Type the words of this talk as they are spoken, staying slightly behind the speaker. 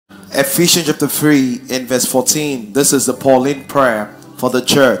Ephesians chapter 3 in verse 14. This is the Pauline prayer for the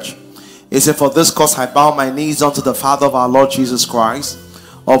church. It said, for this cause I bow my knees unto the Father of our Lord Jesus Christ,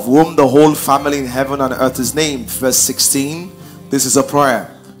 of whom the whole family in heaven and earth is named. Verse 16. This is a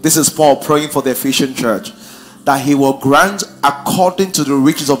prayer. This is Paul praying for the Ephesian church, that he will grant according to the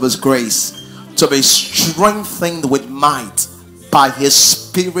riches of his grace to be strengthened with might by his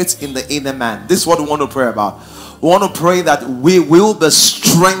spirit in the inner man. This is what we want to pray about. We want to pray that we will be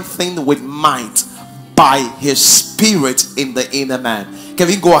strengthened with might by his spirit in the inner man. Can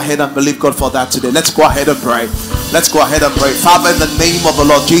we go ahead and believe God for that today? Let's go ahead and pray. Let's go ahead and pray. Father, in the name of the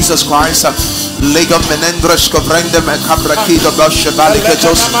Lord Jesus Christ, that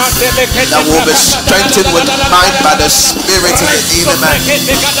will be strengthened with might by the spirit in the inner man.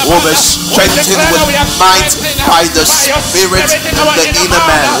 Will be strengthened with might by the spirit in the inner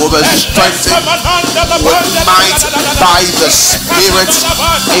man. Will be strengthened with might by the spirit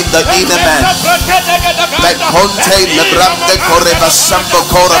in the inner man.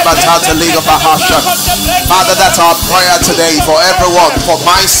 Father, that's our prayer today for everyone, for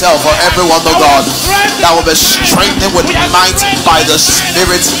myself, for everyone, oh God, that will be strengthened with might by the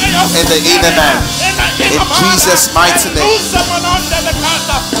spirit in the inner man. In Jesus' mighty name.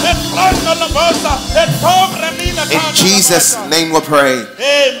 In Jesus' name we pray.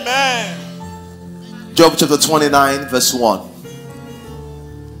 Amen. Job chapter 29 verse 1.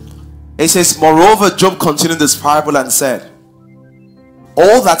 It says, moreover, Job continued this parable and said,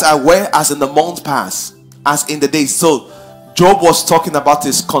 all that I were as in the month past, as in the days. So Job was talking about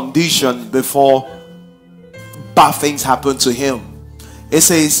his condition before bad things happened to him. It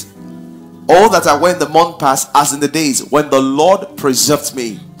says, all that I were in the month past, as in the days when the Lord preserved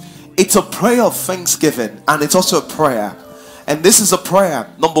me. It's a prayer of thanksgiving, and it's also a prayer. And this is a prayer,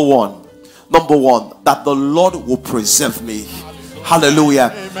 number one, that the Lord will preserve me.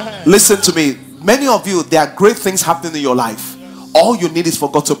 Hallelujah. Amen. Listen to me. Many of you, there are great things happening in your life. All you need is for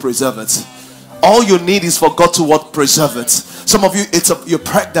God to preserve it. All you need is for God to what? Preserve it. Some of you, you're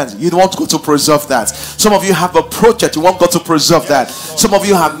pregnant, you want God to preserve that. Some of you have a project, you want God to preserve that. Some of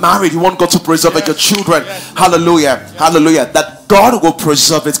you are married, you want God to preserve it. Your children, hallelujah, hallelujah, that God will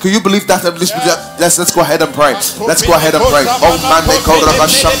preserve it. Can you believe that? Let's go ahead and pray. Let's go ahead and pray. Oh man, they call Rabba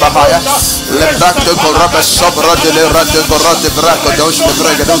Shambahaya. Lebrakto Rabba Sobra de Lerate Corate Braco Dosh de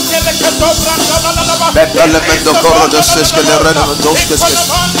Bregado. Betamendo Coro de Siska de Rena Doskas.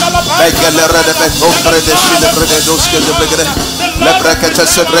 Begalerada Betombre de Shile Doskas de Bregade. Lebrakata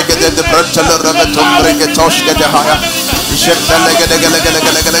Sebregade de Brantala Rabatum Bregatoshka de Haya. You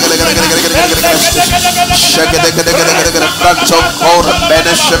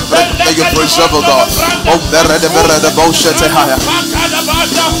preserve, God.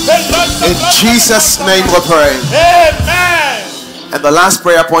 In Jesus' name we pray. Amen. And the last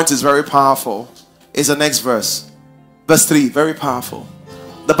prayer point is very powerful. Is the next verse. Verse 3, very powerful.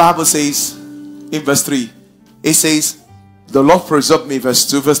 The Bible says in verse 3, it says, the Lord preserved me. Verse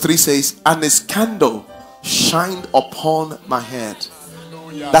 2, verse 3 says, and his candle shined upon my head.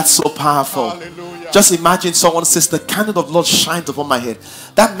 Hallelujah. That's so powerful. Hallelujah. Just imagine someone says, the candle of the Lord shined upon my head.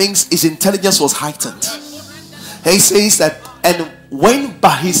 That means his intelligence was heightened. He says that, and when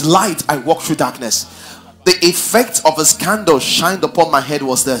by his light I walk through darkness, the effect of his candle shined upon my head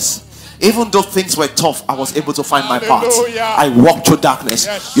was this. Even though things were tough, I was able to find my path. I walked through darkness.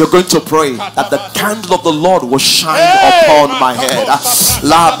 Yes. You're going to pray that the candle of the Lord will shine upon my head. That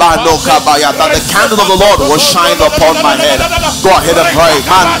the candle of the Lord will shine upon my head. Go ahead and pray.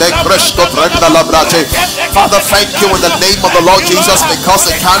 Father, thank you in the name of the Lord Jesus, because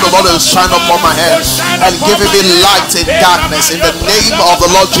the candle of the Lord will shine upon my head and giving me light in darkness. In the name of the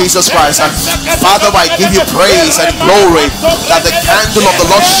Lord Jesus Christ, Father, I give you praise and glory that the candle of the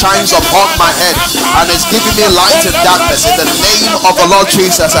Lord shines upon my head and is giving me light in darkness. In the name of the Lord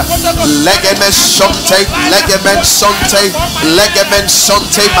Jesus. Legemen sonte, legemen sonte, legemen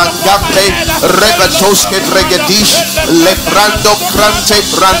sonte mangampe, rebatoske bregedish, lebrando krante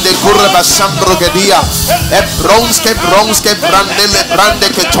brande kurva sambrogedia, e bronske brande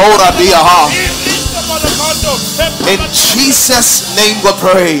lebrande ketora dia ha. In Jesus' name we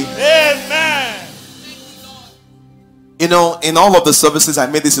pray. Amen. You know, in all of the services I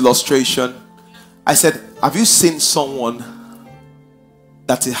made this illustration. I said, have you seen someone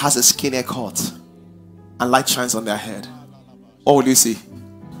that has a skinny cut and light shines on their head? What will you see?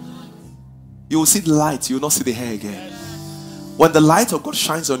 You will see the light, you will not see the hair again. When the light of God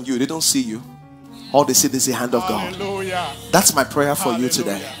shines on you, they don't see you. All they see is the hand of God. Hallelujah. That's my prayer for you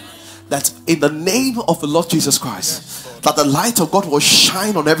today. That in the name of the Lord Jesus Christ, that the light of God will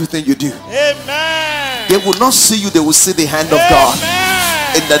shine on everything you do. Amen. They will not see you, they will see the hand of God.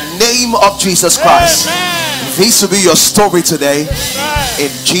 In the name of Jesus Christ. Amen. This will be your story today. Amen. In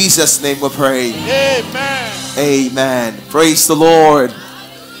Jesus' name we pray. Amen. Amen. Praise the Lord.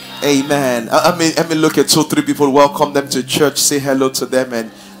 Amen. Let me look at 2 or 3 people. Welcome them to church. Say hello to them and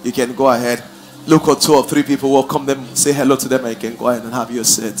you can go ahead. Look at 2 or 3 people. Welcome them. Say hello to them and you can go ahead and have your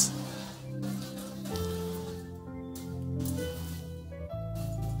seat.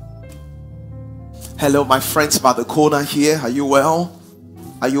 Hello, my friends by the corner here. Are you well?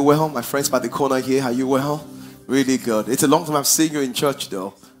 Are you well? My friends by the corner here. Are you well? Really good. It's a long time I've seen you in church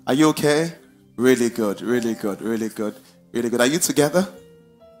though. Are you okay? Really good. Really good. Really good. Really good. Are you together?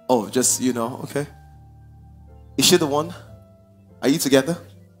 Oh, just, okay. Is she the one? Are you together?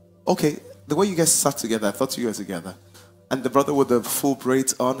 Okay. The way you guys sat together, I thought you were together. And the brother with the full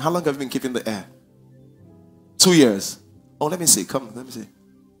braids on. How long have you been keeping the hair? 2 years. Oh, let me see. Come, let me see.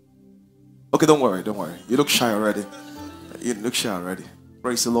 Okay, don't worry, don't worry. You look shy already. You look shy already.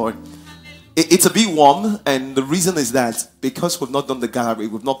 Praise the Lord. It's a bit warm, and the reason is that because we've not done the gallery,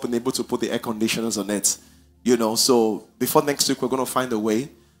 we've not been able to put the air conditioners on it. So before next week, we're going to find a way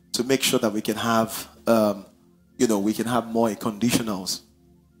to make sure that we can have, we can have more air conditioners,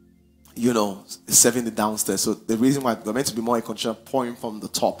 serving it downstairs. So the reason why we're meant to be more air conditioner pouring from the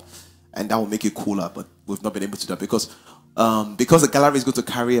top, and that will make it cooler, but we've not been able to do that because the gallery is going to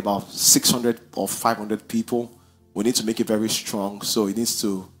carry about 600 or 500 people. We need to make it very strong, so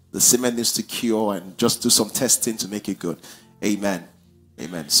the cement needs to cure and just do some testing to make it good. Amen.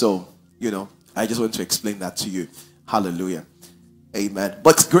 Amen. So, I just want to explain that to you. Hallelujah. Amen.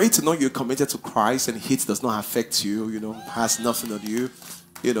 But it's great to know you're committed to Christ and heat does not affect you, has nothing on you.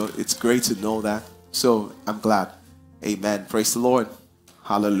 It's great to know that. So, I'm glad. Amen. Praise the Lord.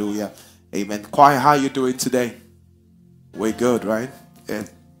 Hallelujah. Amen. Choir, how are you doing today? We're good, right? Yeah.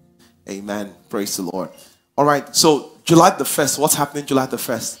 Amen. Praise the Lord. All right. So, July the 1st. What's happening July the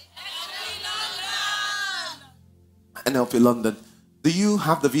 1st? NLP London. Do you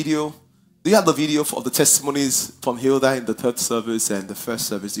have the video? Do you have the video of the testimonies from Hilda in the 3rd service and the 1st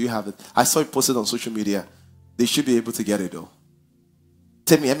service? Do you have it? I saw it posted on social media. They should be able to get it though.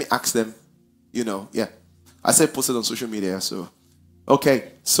 Let me ask them. Yeah. I said posted on social media. So,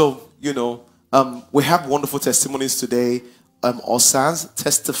 okay. So, we have wonderful testimonies today. Osaz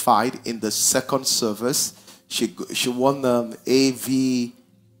testified in the 2nd service. She won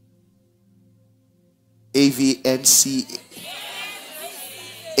AVMC,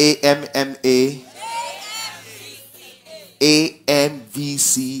 AMMA,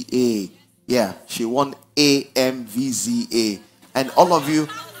 AMVCA. Yeah, she won AMVCA. And all of you,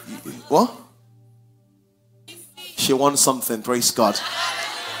 what? She won something, praise God.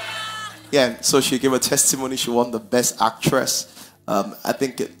 Yeah, so she gave a testimony. She won the best actress. I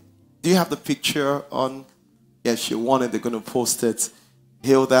think, do you have the picture on? Yeah, she won it. They're going to post it.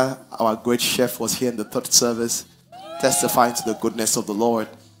 Hilda, our great chef, was here in the 3rd service, testifying to the goodness of the Lord.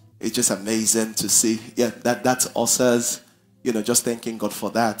 It's just amazing to see. Yeah, that's us, just thanking God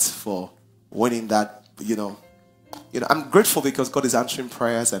for that, for winning that. I'm grateful because God is answering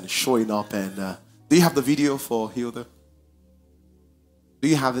prayers and showing up. And do you have the video for Hilda? Do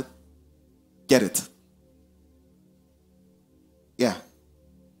you have it? Get it. Yeah.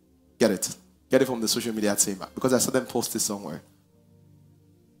 Get it. Get it from the social media team because I saw them post it somewhere.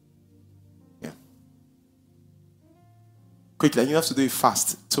 Yeah. Quickly, and you have to do it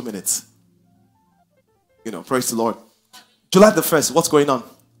fast. 2 minutes. Praise the Lord. July the 1st, what's going on?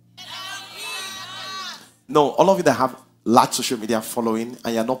 No, all of you that have large social media following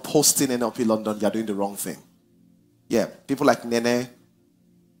and you're not posting NLP London, you're doing the wrong thing. Yeah. People like Nene.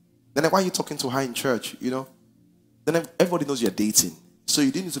 Then why are you talking to her in church, Then everybody knows you're dating. So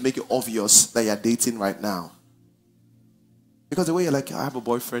you didn't need to make it obvious that you're dating right now. Because the way you're like, I have a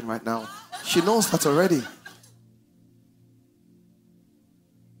boyfriend right now. She knows that already.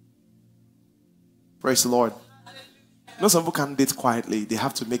 Praise the Lord. Some people can't date quietly. They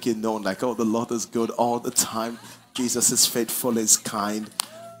have to make it known like, oh, the Lord is good all the time. Jesus is faithful, is kind.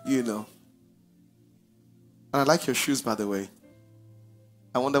 And I like your shoes, by the way.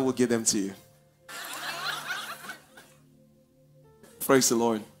 I wonder who'll give them to you. Praise the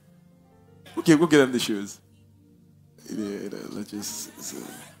Lord. Okay, we'll give them the shoes. Let's just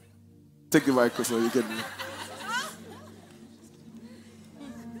take the microphone.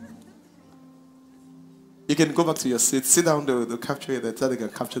 You can go back to your seat. Sit down. They'll capture it. They can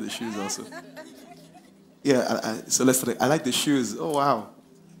capture the shoes also. Yeah. So let's try. I like the shoes. Oh wow,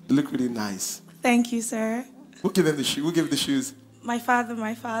 they look really nice. Thank you, sir. Who gave them the shoes? Who gave the shoes? My father,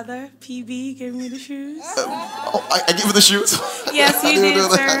 PB, gave me the shoes. I gave you the shoes? Yes, you did,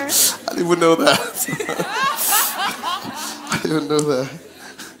 sir. I didn't even know that. I didn't even know that.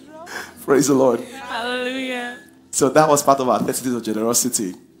 Praise the Lord. Hallelujah. So that was part of our 30 days of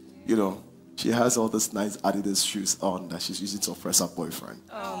generosity. You know, she has all these nice Adidas shoes on that she's using to oppress her boyfriend.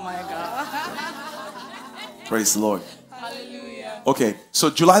 Oh my God. Praise the Lord. Hallelujah. Okay, so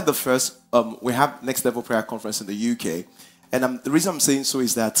July the 1st, we have Next Level Prayer Conference in the UK. And the reason I'm saying so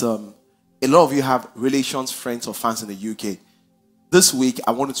is that a lot of you have relations, friends, or fans in the UK. This week,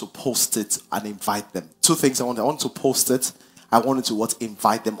 I wanted to post it and invite them. Two things I wanted to post it. I wanted to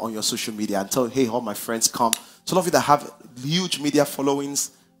invite them on your social media and tell, hey, all my friends come. So a lot of you that have huge media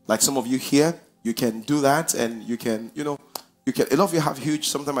followings, like some of you here, you can do that, and you can, a lot of you have huge,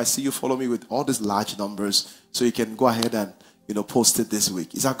 sometimes I see you follow me with all these large numbers, so you can go ahead and, post it this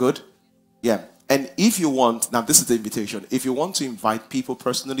week. Is that good? Yeah. And if you want, now this is the invitation, if you want to invite people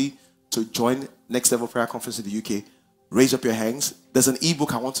personally to join Next Level Prayer Conference in the UK, raise up your hands. There's an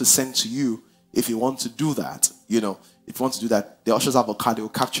ebook I want to send to you if you want to do that. If you want to do that, the ushers have a card. They will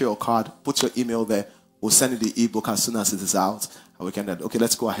capture your card, put your email there. We'll send you the ebook as soon as it is out. And we can then, okay,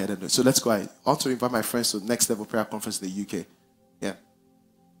 let's go ahead and do it. So let's go ahead. I want to invite my friends to the Next Level Prayer Conference in the UK. Yeah.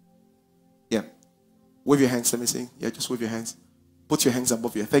 Yeah. Wave your hands, let me see. Yeah, just wave your hands. Put your hands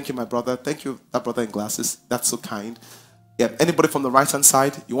above you. Thank you, my brother. Thank you, that brother in glasses. That's so kind. Yeah. Anybody from the right-hand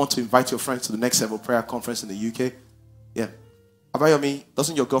side, you want to invite your friends to the Next Level Prayer Conference in the UK? Yeah. Abayomi,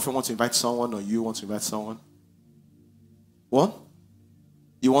 doesn't your girlfriend want to invite someone, or you want to invite someone? What?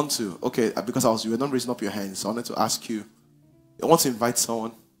 You want to? Okay, because you were not raising up your hands, so I wanted to ask you. You want to invite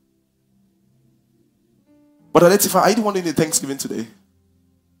someone? But Letifa, are you the one in the Thanksgiving today?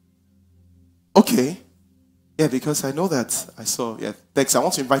 Okay. Yeah, because I know that I saw. Yeah, thanks. I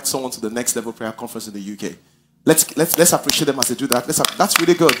want to invite someone to the Next Level Prayer Conference in the UK. Let's appreciate them as they do that. That's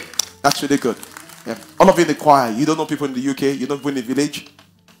really good. That's really good. Yeah. All of you in the choir, you don't know people in the UK, you don't know people in the village.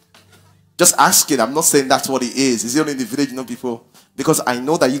 Just asking. I'm not saying that's what it is. Is it only in the village, you know people? Because I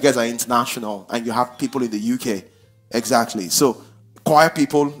know that you guys are international and you have people in the UK. Exactly. So, choir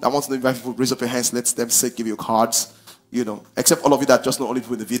people, I want to invite people, raise up your hands, let them say, give you cards. Except all of you that just know only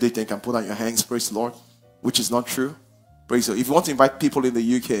people in the village, then can put on your hands, praise the Lord, which is not true. Praise the Lord. If you want to invite people in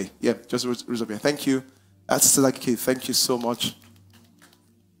the UK, yeah, just raise up your hand. Thank you. That's like, okay, thank you so much.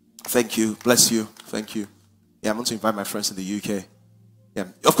 Thank you. Bless you. Thank you. Yeah, I want to invite my friends in the UK. Yeah.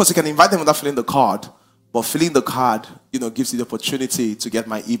 Of course, you can invite them without filling the card. But filling the card, gives you the opportunity to get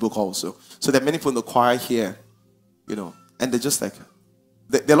my ebook also. So there are many people in the choir here, and they're just like,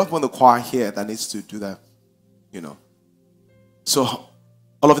 there are a lot of people in the choir here that needs to do that, So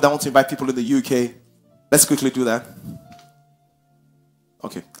all of you that want to invite people in the UK, let's quickly do that.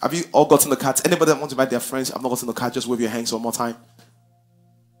 Okay. Have you all gotten the cards? Anybody that wants to invite their friends, I've not gotten the card, just wave your hands one more time.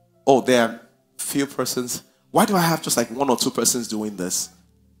 Oh, there are few persons. Why do I have just like one or two persons doing this?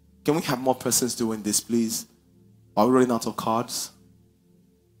 Can we have more persons doing this, please? Are we running out of cards?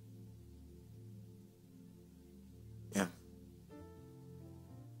 Yeah.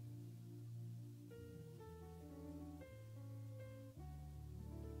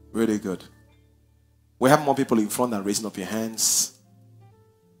 Really good. We have more people in front than raising up your hands.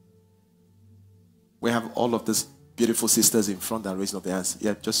 We have all of these beautiful sisters in front that are raising up their hands.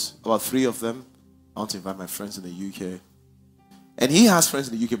 Yeah, just about 3 of them. I want to invite my friends in the UK. And he has friends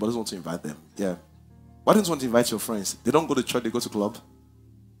in the UK, but doesn't want to invite them. Yeah. Why don't you want to invite your friends? They don't go to church, they go to club.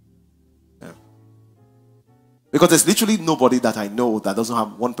 Yeah. Because there's literally nobody that I know that doesn't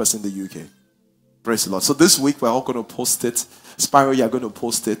have one person in the UK. Praise the Lord. So this week, we're all going to post it. Spyro, you're going to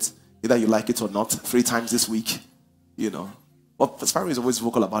post it. Either you like it or not. 3 times this week. But Spyro is always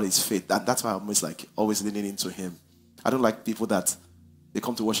vocal about his faith. That's why I'm always leaning into him. I don't like people that they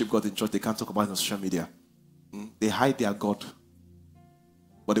come to worship God in church, they can't talk about it on social media. They hide their God,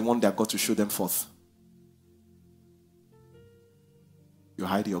 but they want their God to show them forth. You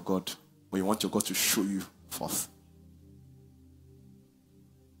hide your God, but you want your God to show you forth.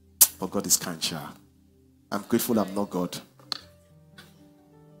 But God is kind, Sha. I'm grateful I'm not God.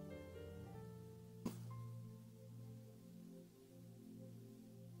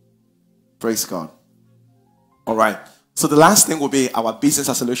 Praise God. All right. So the last thing will be our business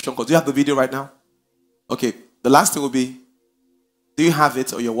acceleration course. Do you have the video right now? Okay. The last thing will be, do you have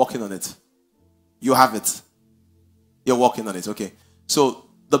it or you're working on it? You have it. You're working on it. Okay. So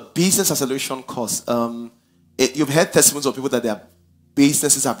the business acceleration course, you've heard testimonies of people that their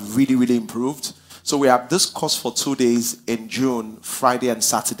businesses have really, really improved. So we have this course for 2 days in June, Friday and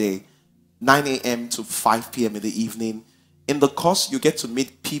Saturday, 9 a.m. to 5 p.m. in the evening. In the course, you get to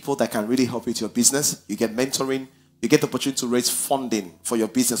meet people that can really help you with your business. You get mentoring. You get the opportunity to raise funding for your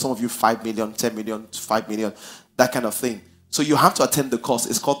business. Some of you 5 million, 10 million, 5 million, that kind of thing. So you have to attend the course.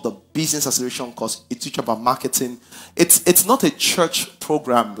 It's called the Business Acceleration course. It teaches about marketing. It's not a church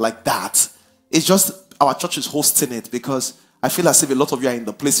program like that. It's just our church is hosting it because I feel as if a lot of you are in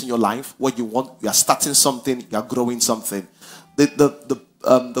the place in your life where you are starting something, you are growing something.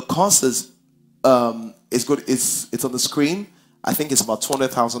 The course is good. It's on the screen. I think it's about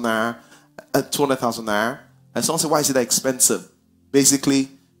 200,000 naira. 200,000 naira. And someone said, why is it that expensive? Basically,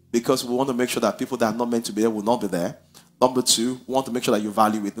 because we want to make sure that people that are not meant to be there will not be there. Number two, we want to make sure that you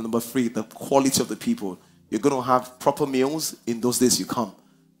value it. Number three, the quality of the people. You're going to have proper meals in those days you come.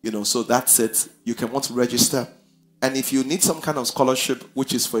 So that's it. You can want to register. And if you need some kind of scholarship,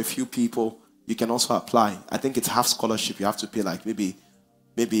 which is for a few people, you can also apply. I think it's half scholarship. You have to pay like maybe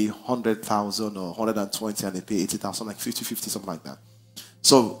 100,000 or 120 and they pay 80,000, like 50, something like that.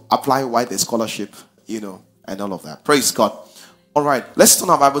 So apply why the scholarship, and all of that. Praise God. All right, let's turn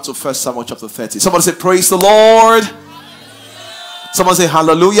our Bible to 1 Samuel chapter 30. Somebody say, praise the Lord. Someone say,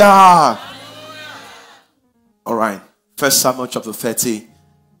 hallelujah. All right, 1 Samuel chapter 30.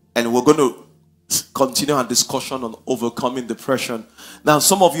 And we're going to continue our discussion on overcoming depression. Now,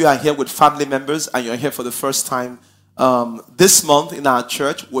 some of you are here with family members and you're here for the first time. This month in our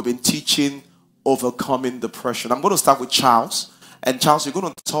church, we've been teaching overcoming depression. I'm going to start with Charles. And Charles, you're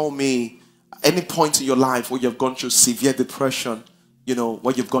going to tell me any point in your life where you've gone through severe depression,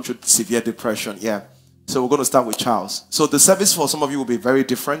 where you've gone through severe depression. Yeah. So we're going to start with Charles. So the service for some of you will be very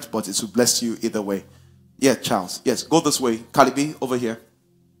different, but it will bless you either way. Yeah, Charles. Yes, go this way. Calibi, over here.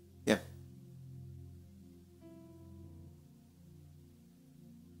 Yeah.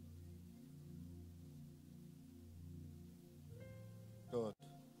 Good.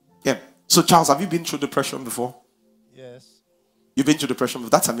 Yeah. So Charles, have you been through depression before? Yes. You've been through depression before?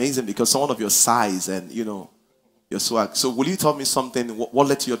 That's amazing because someone of your size and, your swag. So will you tell me something? What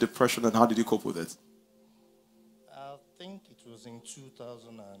led to your depression and how did you cope with it? I think it was in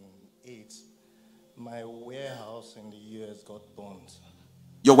 2008. My warehouse in the US got burnt.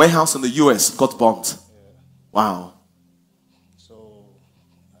 Your warehouse in the US got burnt? Yeah. Wow. So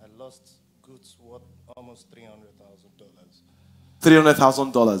I lost goods worth almost $300,000.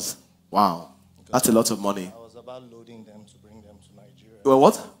 $300,000. Wow. That's a lot of money. I was about loading them to bring them to Nigeria. Well,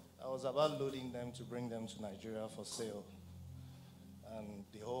 what? I was about loading them to bring them to Nigeria for sale. And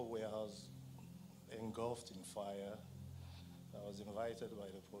the whole warehouse engulfed in fire. I was invited by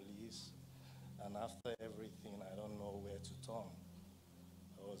the police. And after everything, I don't know where to turn.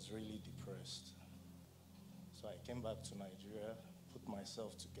 I was really depressed. So I came back to Nigeria, put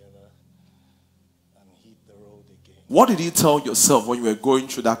myself together, and hit the road again. What did you tell yourself when you were going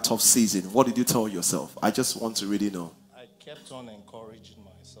through that tough season? What did you tell yourself? I just want to really know. I kept on encouraging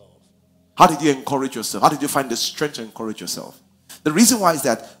myself. How did you encourage yourself? How did you find the strength to encourage yourself? The reason why is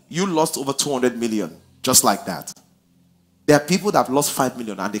that you lost over 200 million, just like that. There are people that have lost 5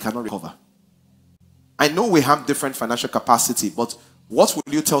 million and they cannot recover. I know we have different financial capacity, but what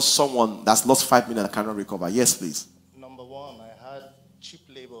will you tell someone that's lost 5 million and cannot recover? Yes, please. Number one, I had cheap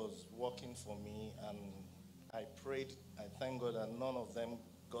laborers working for me, and I prayed. I thank God that none of them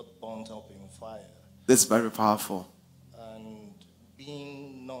got burnt up in fire. This is very powerful. And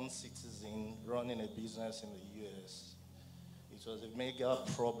being non-citizen, running a business in the US, it was a mega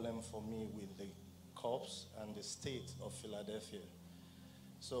problem for me with the cops and the state of Philadelphia.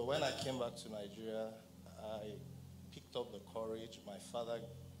 So when I came back to Nigeria, I picked up the courage. My father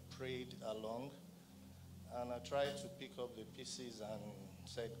prayed along, and I tried to pick up the pieces and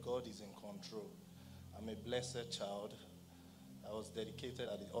said, God is in control. I'm a blessed child. I was dedicated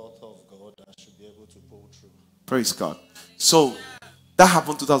at the altar of God. I should be able to pull through. Praise God. So that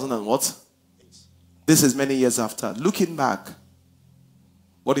happened 2000 and what? This is many years after. Looking back,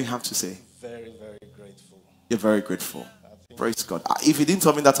 what do you have to say? Very, very grateful. You're very grateful. Praise God. If you didn't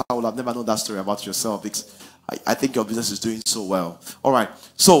tell me that, I would have never known that story about yourself, because I think your business is doing so well. All right.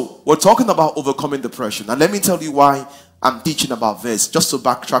 So we're talking about overcoming depression. And let me tell you why I'm teaching about this. Just to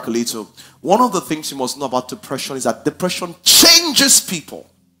backtrack a little. One of the things you must know about depression is that depression changes people.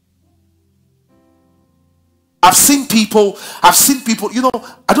 I've seen people,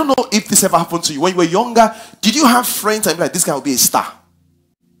 I don't know if this ever happened to you. When you were younger, did you have friends and be like, this guy will be a star?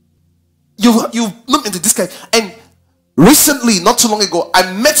 You've looked into this guy. And recently, not too long ago,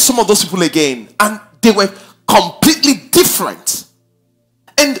 I met some of those people again, and they were completely different.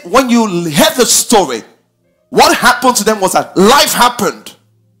 And when you heard the story, what happened to them was that life happened.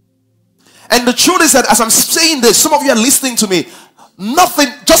 And the truth is that as I'm saying this, some of you are listening to me, nothing,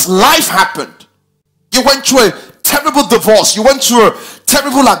 just life happened. You went through a terrible divorce, you went through a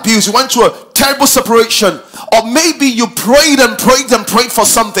terrible abuse, you went through a terrible separation, or maybe you prayed and prayed and prayed for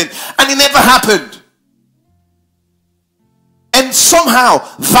something and it never happened. And somehow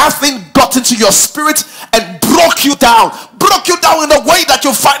that thing got into your spirit and broke you down in a way that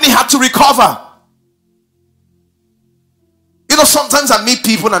you finally had to recover. You know, sometimes I meet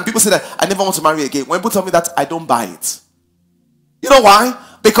people and people say that I never want to marry again. When people tell me that, I don't buy it. You know why?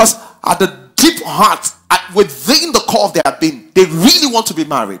 Because at the deep heart, within the core of their being, they really want to be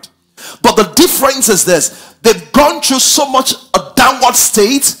married. But the difference is this: they've gone through so much a downward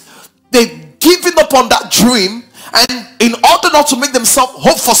state, they've given up on that dream, and in order not to make themselves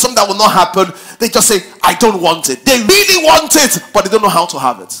hope for something that will not happen, they just say, I don't want it. They really want it, but they don't know how to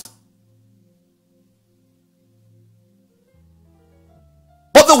have it.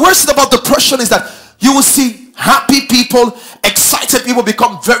 But the worst thing about depression is that you will see happy people, excited people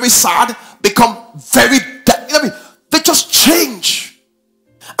become very sad, become very, they just change.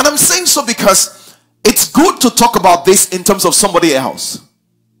 And I'm saying so because it's good to talk about this in terms of somebody else.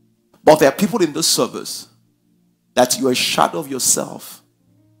 But there are people in this service that you are a shadow of yourself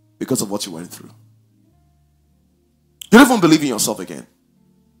because of what you went through. You don't even believe in yourself again.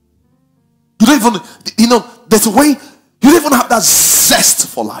 You don't even, there's a way, you don't even have that zest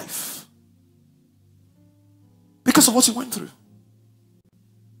for life because of what you went through.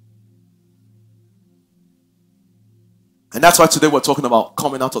 And that's why today we're talking about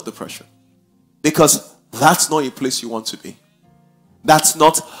coming out of depression. Because that's not a place you want to be. That's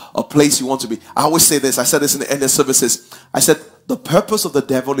not a place you want to be. I always say this. I said this in the end of services. I said the purpose of the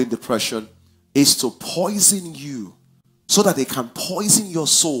devil in depression is to poison you so that they can poison your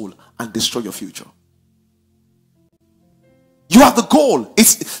soul and destroy your future. You have the goal.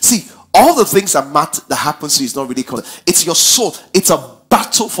 See, all the things that happens to you is not really called. It's your soul. It's a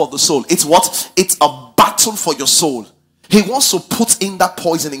battle for the soul. It's what? It's a battle for your soul. He wants to put in that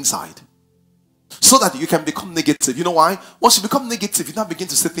poison inside so that you can become negative. You know why? Once you become negative, you now begin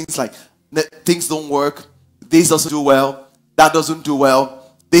to say things like, things don't work, this doesn't do well, that doesn't do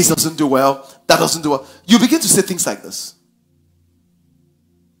well, this doesn't do well, that doesn't do well. You begin to say things like this.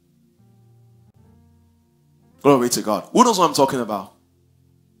 Glory to God. Who knows what I'm talking about?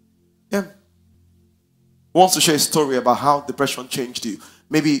 Yeah. Who wants to share a story about how depression changed you?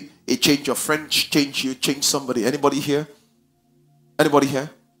 Maybe it changed your friend, changed you, changed somebody. Anybody here? Anybody here?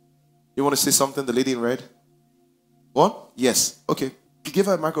 You want to say something? The lady in red? What? Yes. Okay. Give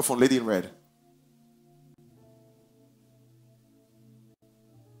her a microphone, lady in red.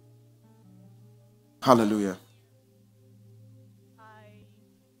 Hallelujah. I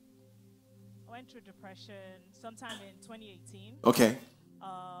went through depression sometime in 2018. Okay.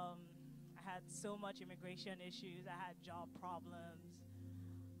 I had so much immigration issues. I had job problems.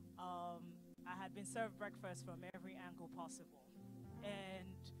 I had been served breakfast from every angle possible. And,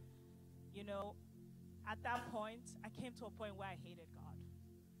 at that point, I came to a point where I hated God.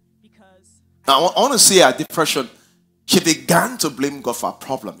 Because I want to say her depression, she began to blame God for a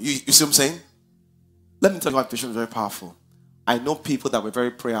problem. You see what I'm saying? Let me tell you why depression is very powerful. I know people that were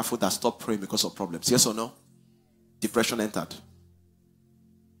very prayerful that stopped praying because of problems. Yes or no? Depression entered.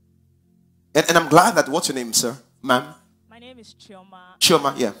 And I'm glad that, what's your name, sir? Ma'am? My name is Chioma.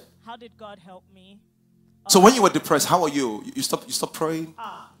 Chioma, yeah. How did God help me? So when you were depressed, how are you? You stopped praying?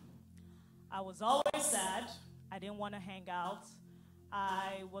 I was always sad. I didn't want to hang out.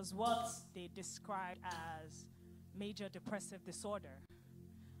 I was what they described as major depressive disorder.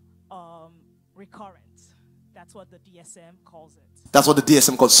 Recurrent. That's what the DSM calls it. That's what the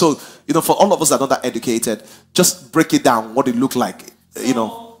DSM calls. So, for all of us that are not that educated, just break it down, what it looked like, I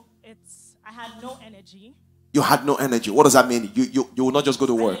had no energy. You had no energy. What does that mean? You will not just go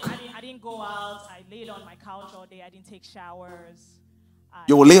to work. I didn't go out. I laid on my couch all day. I didn't take showers.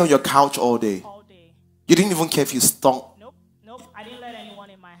 You will lay on your couch all day. All day. You didn't even care if you stunk. Nope. I didn't let anyone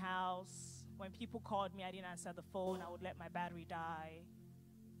in my house. When people called me, I didn't answer the phone. I would let my battery die.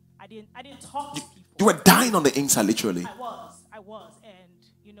 I didn't talk to people. You were dying on the inside, literally. I was.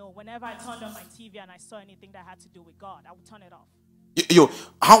 And, whenever I turned on my TV and I saw anything that had to do with God, I would turn it off.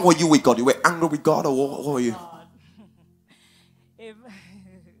 How were you with God? You were angry with God, or what were you? God.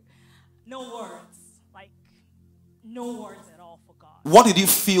 No words. No words at all for God. What did you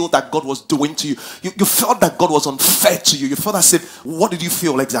feel that God was doing to you? You felt that God was unfair to you. You felt as if, what did you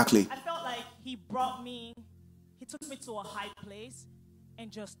feel exactly? I felt like he took me to a high place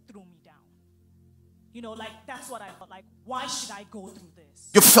and just threw me down. That's what I felt. Why should I go through this?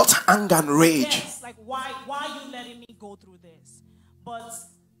 You felt anger and rage. Yes, why are you letting me go through this? But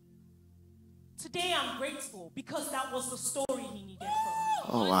today I'm grateful because that was the story he needed from me.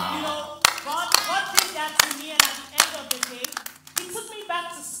 Oh, wow. God did that to me, and at the end of the day, he took me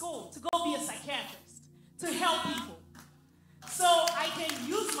back to school to go be a psychiatrist, to help people, So I can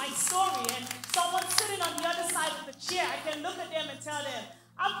use my story, and someone sitting on the other side of the chair, I can look at them and tell them,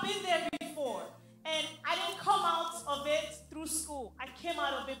 I've been there before. And I didn't come out of it through school. I came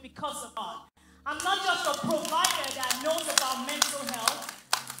out of it because of God. I'm not just a provider that knows about mental health.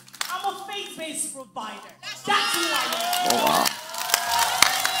 I'm a faith-based provider. That's who I am. Oh, wow.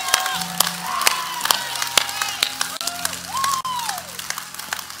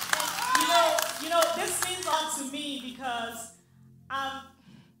 You know, this means a lot to me because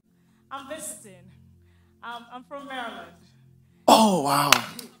I'm visiting. I'm from Maryland. Oh, wow.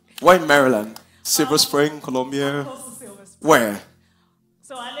 Where in Maryland? Silver Spring, Columbia? Close to Silver Spring. Where?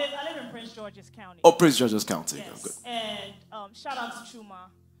 So I live in Prince George's County. Oh, Prince George's County. Yes. Oh, good. And shout out to Chuma.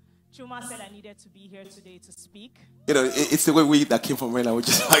 Chuma said I needed to be here today to speak. You know, it's the way we that came from Maryland, which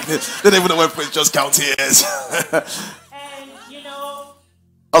is like this. They don't even know where Prince George's County is. And, you know,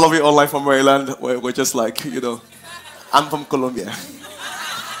 all of you online from Maryland, we're just like, you know, I'm from Columbia.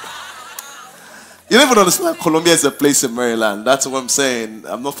 You don't even understand Columbia is a place in Maryland. That's what I'm saying.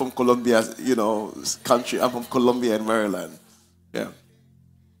 I'm not from Columbia, you know, country. I'm from Columbia in Maryland. Yeah.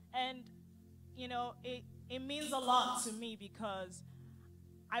 And, you know, it means a lot to me because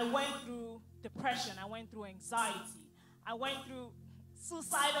I went through depression. I went through anxiety. I went through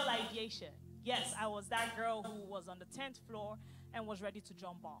suicidal ideation. Yes, I was that girl who was on the 10th floor and was ready to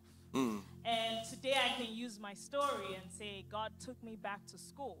jump off. And today I can use my story and say, God took me back to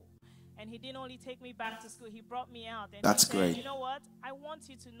school. And he didn't only take me back to school, he brought me out. And That's he said, great. You know what? I want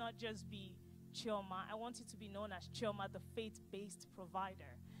you to not just be Chioma. I want you to be known as Chioma, the faith-based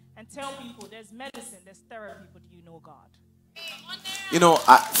provider. And tell people there's medicine, there's therapy, but you know God. You know,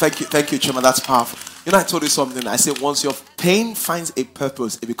 thank you, Chima. That's powerful. You know, I told you something. I said once your pain finds a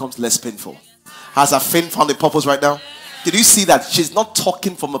purpose, it becomes less painful. Has her pain found a purpose right now? Did you see that she's not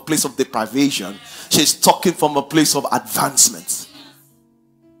talking from a place of deprivation? She's talking from a place of advancement.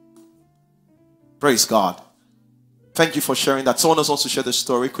 Praise God. Thank you for sharing that. Someone else wants to share the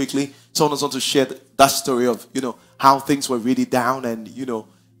story quickly. Someone else wants to share that story of, you know, how things were really down and, you know.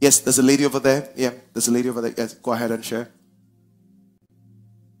 Yes, there's a lady over there. Yeah, there's a lady over there. Yes, go ahead and share.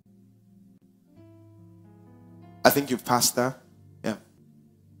 I think you've passed her. Yeah.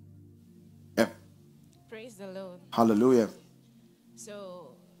 Yeah. Praise the Lord. Hallelujah.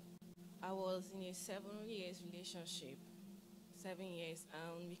 So, I was in a 7 years relationship. 7 years,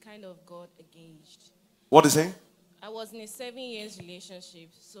 and we kind of got engaged. What is it? I was in a 7 years relationship,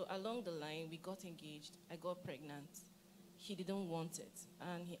 so along the line, we got engaged. I got pregnant. He didn't want it,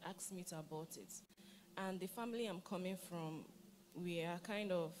 and he asked me to abort it. And the family I'm coming from, we are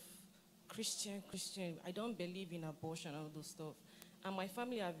kind of Christian. I don't believe in abortion and all those stuff. And my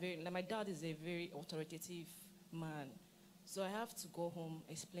family are my dad is a very authoritative man. So I have to go home,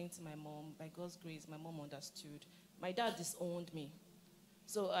 explain to my mom. By God's grace, my mom understood. My dad disowned me.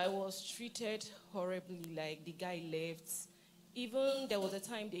 So I was treated horribly, like the guy left. Even there was a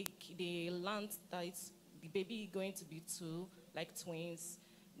time they learned that the baby going to be 2, like twins.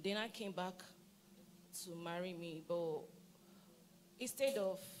 Then I came back to marry me, but instead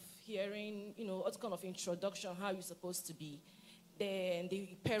of hearing, you know, what kind of introduction, how you're supposed to be, then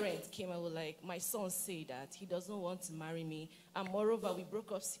the parent came and was like, my son said that he doesn't want to marry me. And moreover, we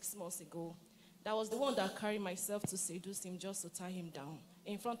broke up 6 months ago. That was the one that carried myself to seduce him just to tie him down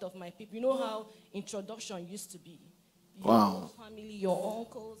in front of my people. You know how introduction used to be. Your family, your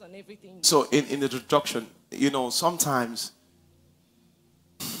uncles and everything. So in the introduction, you know, sometimes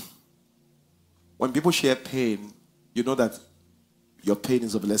when people share pain, you know that your pain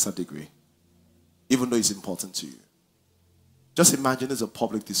is of a lesser degree, even though it's important to you. Just imagine it's a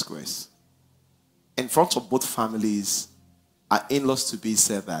public disgrace. In front of both families, our in-laws to be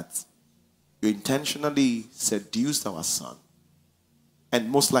said that you intentionally seduced our son, and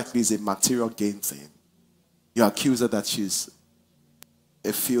most likely it's a material gain thing. You accuse her that she's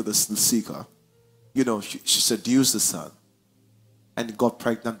a field seeker. You know, she seduced the son and got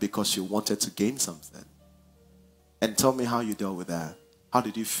pregnant because she wanted to gain something. And tell me how you dealt with that. How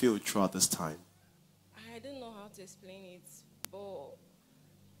did you feel throughout this time? I don't know how to explain it, but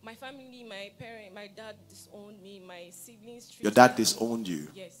my family, my dad disowned me, my siblings. Your dad disowned you?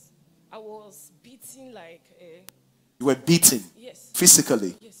 Yes. I was beaten like a... You were beaten? Yes.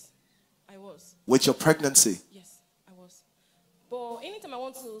 Physically? Yes, I was. With your pregnancy? Yes, I was. But anytime I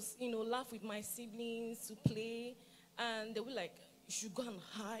want to, you know, laugh with my siblings, to play, and they were like, you should go and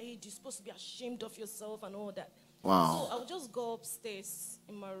hide, you're supposed to be ashamed of yourself and all that. Wow. So I would just go upstairs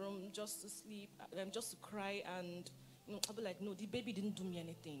in my room just to sleep, just to cry, and you know, I'll be like, no, the baby didn't do me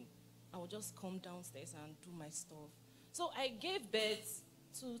anything. I would just come downstairs and do my stuff. So I gave birth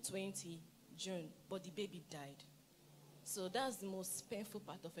 2/20 June, but the baby died. So that's the most painful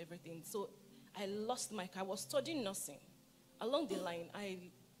part of everything. So I lost my car. I was studying nursing. Along the line,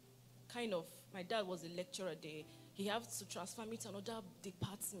 my dad was a lecturer there. He had to transfer me to another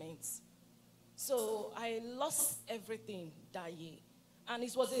department. So I lost everything that year. And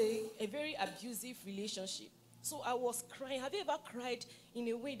it was a very abusive relationship. So I was crying. Have you ever cried in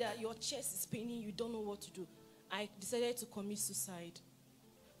a way that your chest is paining, you don't know what to do? I decided to commit suicide.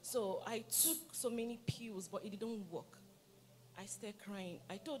 So I took so many pills, but it didn't work. I started crying.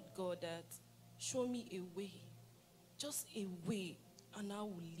 I told God that, show me a way, just a way, and I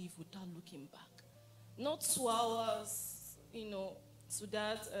will live without looking back. Not 2 hours, to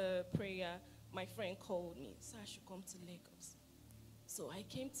that prayer, my friend called me, so I should come to Lagos. So I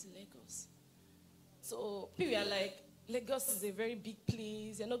came to Lagos. So people are like, Lagos is a very big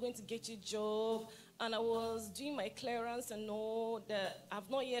place, you're not going to get your job. And I was doing my clearance and all that. I've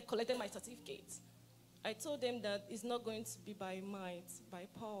not yet collected my certificate. I told them that it's not going to be by might, by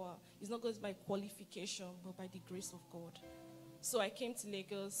power. It's not going to be by qualification, but by the grace of God. So I came to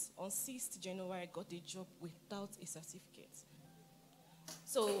Lagos. On 6th January, I got a job without a certificate.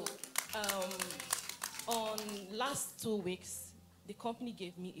 So on last 2 weeks, the company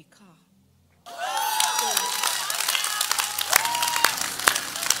gave me a car.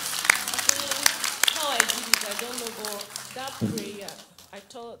 How I did it, I don't know, but that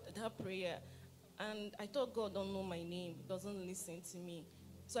prayer, and I thought God don't know my name, doesn't listen to me.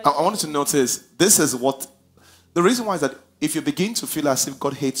 So I want you to notice, this is what, the reason why is that if you begin to feel as if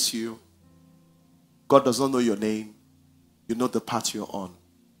God hates you, God does not know your name, you know the path you're on,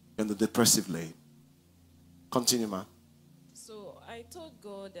 you're in the depressive lane. Continue, man. So I told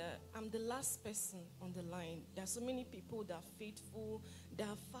God that I'm the last person on the line. There are so many people that are faithful, they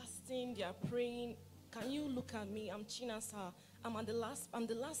are fasting, they are praying. Can you look at me? I'm Chinasa. I'm the last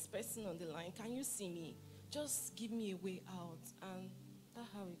person on the line. Can you see me? Just give me a way out. And that's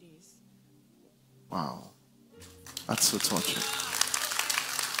how it is. Wow. That's so touching.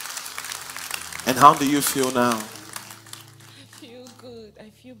 And how do you feel now? I feel good. I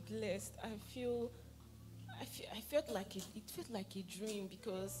feel blessed. I felt like it felt like a dream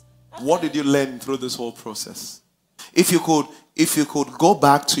because. What did you learn through this whole process? If you could go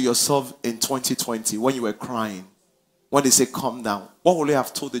back to yourself in 2020 when you were crying, when they say calm down, what would you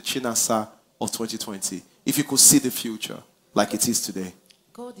have told the Chinasa of 2020 if you could see the future like it is today?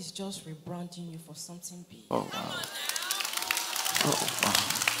 God is just rebranding you for something big. Oh wow. Oh wow.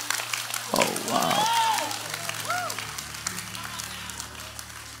 Oh wow.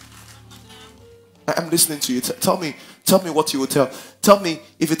 I'm listening to you. Tell me what you would tell. Tell me,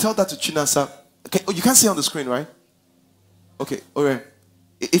 if you tell that to Chinasa, okay, oh, you can't see on the screen, right? Okay, all right.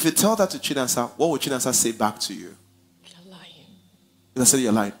 If you tell that to Chinasa, what would Chinasa say back to you? You're lying. They said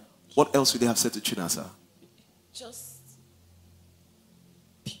you're lying. What else would they have said to Chinasa? Just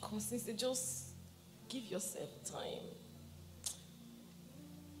be consistent. Just give yourself time.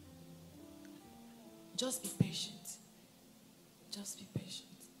 Just be patient. Just be patient.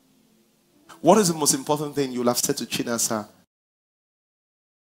 What is the most important thing you'll have said to Chinasa?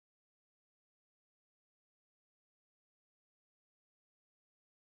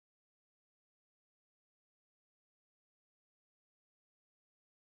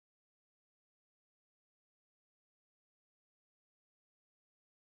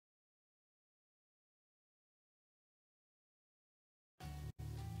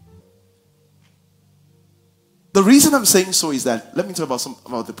 The reason I'm saying so is that, let me talk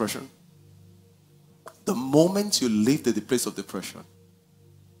about depression. The moment you leave the place of depression,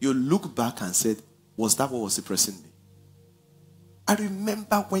 you look back and said, was that what was depressing me? I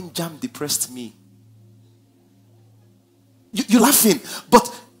remember when jam depressed me. You're laughing,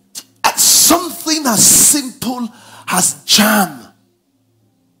 but something as simple as jam.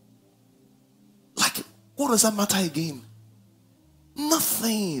 Like, what does that matter again?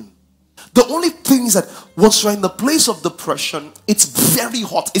 Nothing. The only thing is that once you're in the place of depression, it's very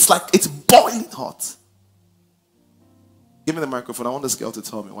hot. It's like it's boiling hot. Give me the microphone. I want this girl to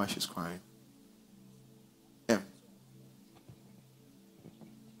tell me why she's crying. Yeah.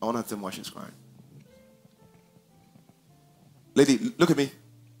 I want her to tell me why she's crying. Lady, look at me.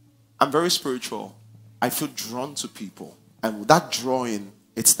 I'm very spiritual. I feel drawn to people. And that drawing,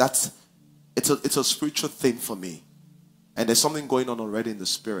 it's a spiritual thing for me. And there's something going on already in the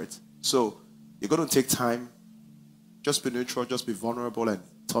spirit. So you're going to take time. Just be neutral. Just be vulnerable and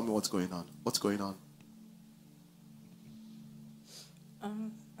tell me what's going on. What's going on?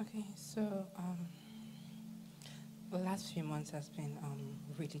 Okay, so the last few months has been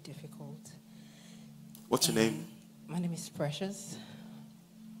really difficult. What's your name? My name is Precious.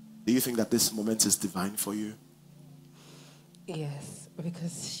 Do you think that this moment is divine for you? Yes,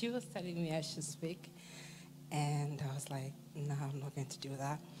 because she was telling me I should speak, and I was like, no, I'm not going to do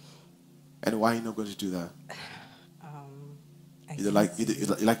that. And why are you not going to do that? You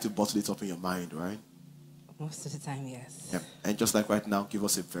like to bottle it up in your mind, right? Most of the time, yes. Yeah. And just like right now, give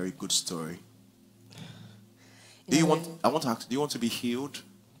us a very good story. I want to ask, do you want to be healed?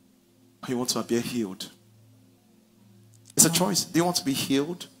 Or you want to appear healed? It's a choice. Do you want to be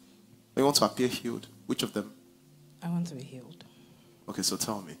healed? Or you want to appear healed? Which of them? I want to be healed. Okay, so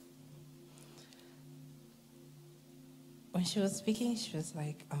tell me. When she was speaking, she was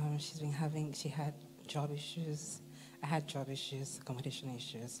like, she had job issues. I had job issues, accommodation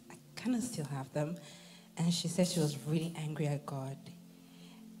issues. I kind of still have them. And she said she was really angry at God.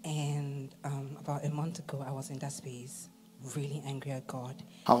 And about a month ago, I was in that space, really angry at God.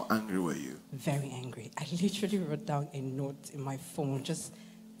 How angry were you? Very angry. I literally wrote down a note in my phone, just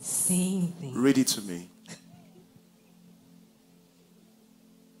saying things. Read it to me.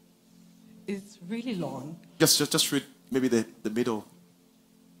 It's really long. Just read maybe the middle.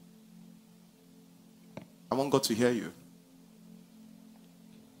 I want God to hear you.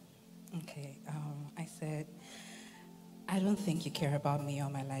 Okay. I said, I don't think you care about me or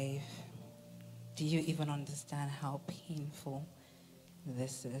my life. Do you even understand how painful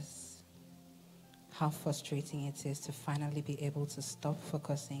this is? How frustrating it is to finally be able to stop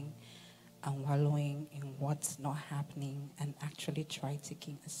focusing and wallowing in what's not happening and actually try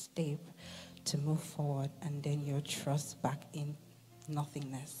taking a step to move forward, and then your trust back in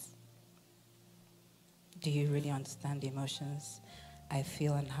nothingness. Do you really understand the emotions I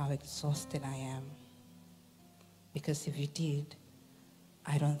feel and how exhausted I am? Because if you did,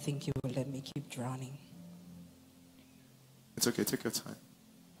 I don't think you would let me keep drowning. It's okay, take your time.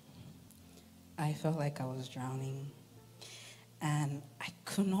 I felt like I was drowning, and I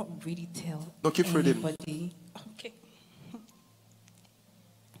could not really tell anybody. Reading. Okay.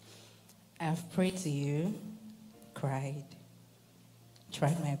 I've prayed to you, cried,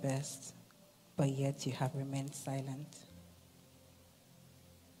 tried my best, but yet you have remained silent.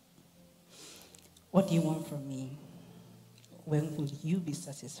 What do you want from me? When will you be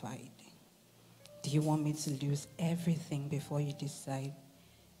satisfied? Do you want me to lose everything before you decide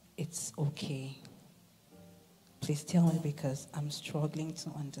it's okay? Please tell me, because I'm struggling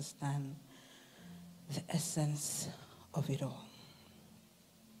to understand the essence of it all.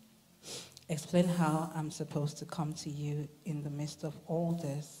 Explain how I'm supposed to come to you in the midst of all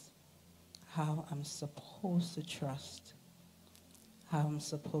this, how I'm supposed to trust, how I'm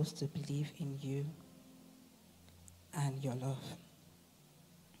supposed to believe in you and your love.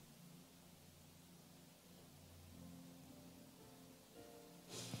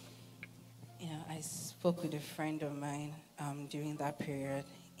 You know, I spoke with a friend of mine during that period,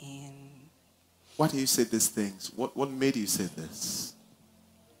 and... Why do you say these things? What made you say this?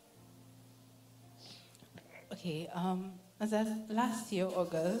 Okay, as of last year,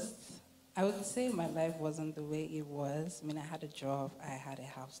 August, I would say my life wasn't the way it was. I mean, I had a job, I had a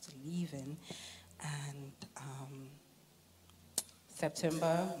house to live in, and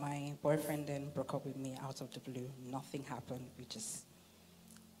September, my boyfriend then broke up with me out of the blue. Nothing happened. He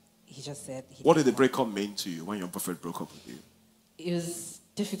just said... What did the breakup mean to you when your boyfriend broke up with you? It was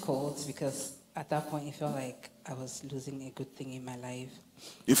difficult because at that point it felt like I was losing a good thing in my life.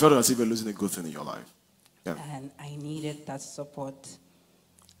 You felt as if you were losing a good thing in your life? Yeah. And I needed that support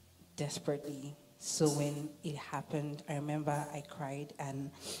desperately. So when it happened, I remember I cried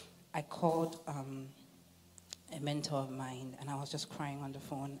and I called a mentor of mine, and I was just crying on the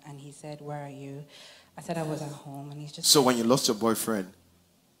phone, and he said, "Where are you?" I said I was at home, and he's just... So when you lost your boyfriend,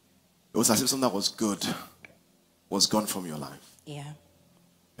 it was as if something that was good was gone from your life? Yeah.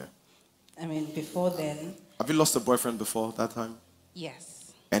 Yeah. I mean, before then... Have you lost a boyfriend before that time?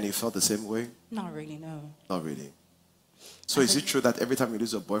 Yes. And you felt the same way? Not really, no. Not really. So is it true that every time you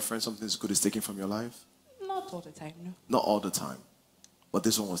lose a boyfriend, something good is taken from your life? Not all the time, no. Not all the time. But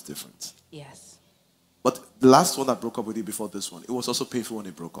this one was different. Yes. But the last one that broke up with you before this one, it was also painful when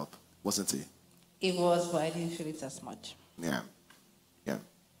it broke up, wasn't it? It was, but I didn't feel it as much. Yeah. Yeah.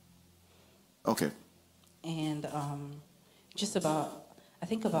 Okay. And just about, I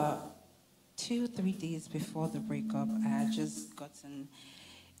think about 2-3 days before the breakup, I had just gotten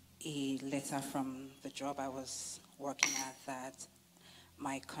a letter from the job I was working at that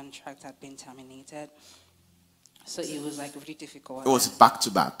my contract had been terminated. So it was like really difficult. It was back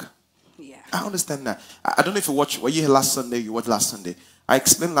to back. Yeah. I understand that. I don't know if you watched, were you here last Sunday? You watched last Sunday. I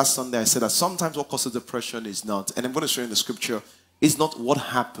explained last Sunday, I said that sometimes what causes depression is not, and I'm going to show you in the scripture, it's not what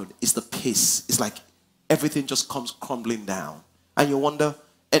happened, it's the pace. It's like everything just comes crumbling down. And you wonder,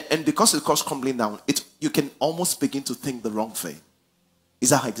 and because it comes crumbling down, you can almost begin to think the wrong thing. Is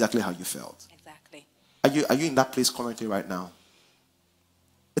that exactly how you felt? Exactly. Are you in that place currently right now?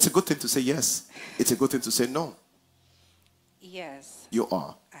 It's a good thing to say yes. It's a good thing to say no. Yes. You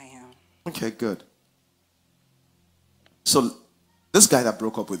are. I am. Okay, good. So, this guy that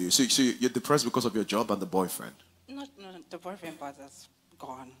broke up with you, so you're depressed because of your job and the boyfriend? Not the boyfriend part is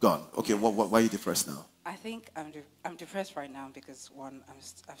gone. Gone. Okay, Yes. why are you depressed now? I think I'm depressed right now because one,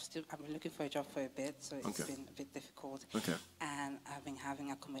 I've been looking for a job for a bit, so it's been a bit difficult. Okay. And I've been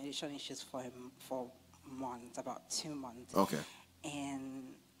having accommodation issues for months, about 2 months. Okay.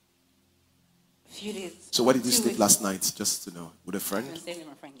 And few days. So where did you 2 sleep weeks- last night? Just to know. With a friend? I was staying with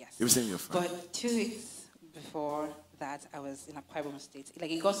my friend, yes. You were staying with your friend? But 2 weeks before that, I was in a Pbnextlevel state. Like,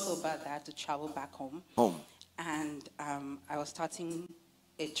 it got so bad that I had to travel back home. Home. And I was starting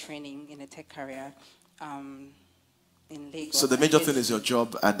a training in a tech career in Lagos. So the major thing is your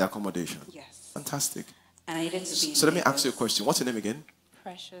job and the accommodation? Yes. Fantastic. And I needed to be So let me in ask you a Lagos. question. What's your name again?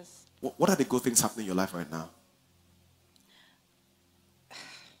 Precious. What are the good things happening in your life right now?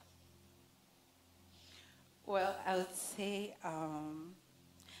 Well, I would say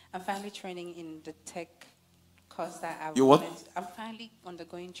I'm finally training in the tech course that I You what? wanted. I'm finally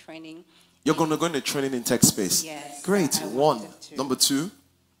undergoing training. You're going to go into training in tech space? Yes. Great. I One. wanted to. Number two?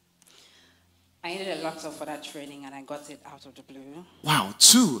 I needed a laptop for that training, and I got it out of the blue. Wow.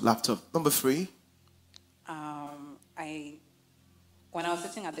 Two, laptop. Number three? When I was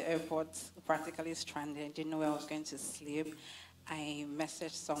sitting at the airport, practically stranded, didn't know where I was going to sleep, I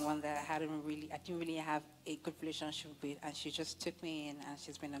messaged someone that I didn't really have a good relationship with, and she just took me in, and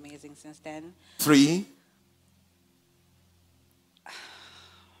she's been amazing since then. Three?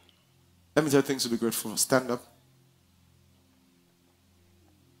 Let me tell you things to be grateful for. Stand up.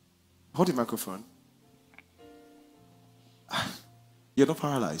 Hold the microphone. You're not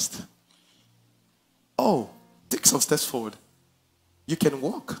paralyzed. Oh, take some steps forward. You can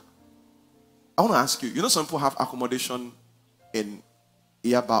walk. I want to ask you, you know some people have accommodation in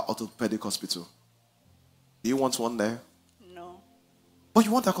Yaba Orthopedic Hospital. Do you want one there? No. But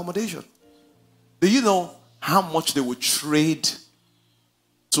you want accommodation. Do you know how much they would trade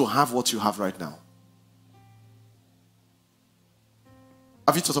to have what you have right now?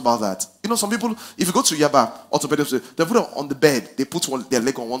 Have you thought about that? You know, some people, if you go to Yaba Orthopedic Hospital, they put it on the bed, they put their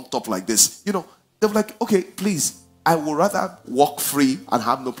leg on one top like this. You know, they're like, okay, please, I would rather walk free and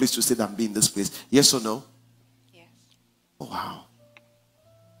have no place to stay than be in this place. Yes or no? Yes. Oh, wow.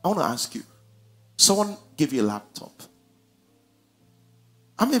 I want to ask you, someone gave you a laptop.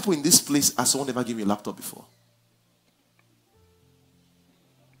 How many people in this place has someone ever given you a laptop before?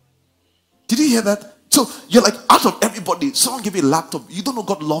 Did you hear that? So you're like, out of everybody, someone gave you a laptop. You don't know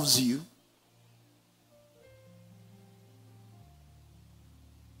God loves you.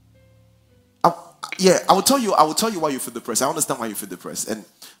 I will tell you why you feel depressed. I understand why you feel depressed. And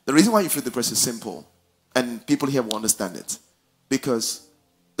the reason why you feel depressed is simple. And people here will understand it. Because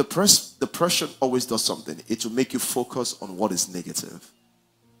depression always does something. It will make you focus on what is negative.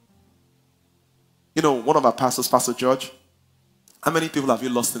 You know, one of our pastors, Pastor George, how many people have you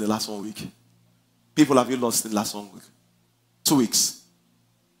lost in the last 1 week? People have you lost in the last 1 week? 2 weeks.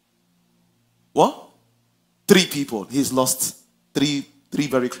 What? 3 people. He's lost three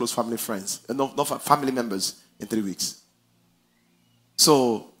very close family friends. Not family members in 3 weeks.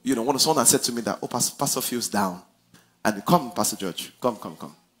 So, you know, someone said to me that, oh, Pastor feels down. And come, Pastor George,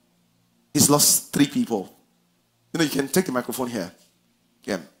 come. He's lost 3 people. You know, you can take the microphone here.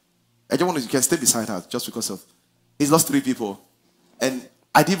 Yeah. I just want you can stay beside her just because of, he's lost 3 people. And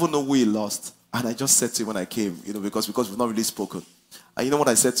I didn't even know who he lost. And I just said to him when I came, you know, because we've not really spoken. And you know what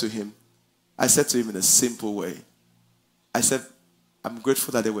I said to him? I said to him in a simple way. I said, I'm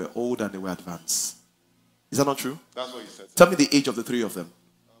grateful that they were old and they were advanced. Is that not true? That's what you said. Tell me the age of the 3 of them.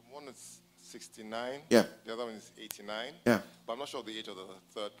 One is 69. Yeah. The other one is 89. Yeah. But I'm not sure the age of the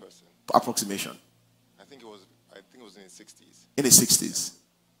third person. Approximation. I think it was in his 60s. In his 60s.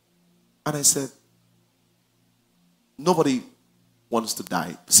 And I said, nobody wants to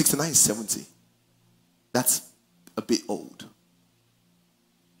die. 69 is 70. That's a bit old.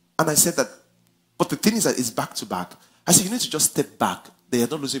 And I said that, but the thing is that it's back to back. I said, you need to just step back. They are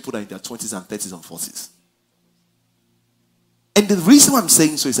not losing people that are in their 20s and 30s and 40s. And the reason why I'm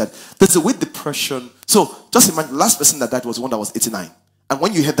saying so is that there's a way depression. So just imagine the last person that died was the one that was 89. And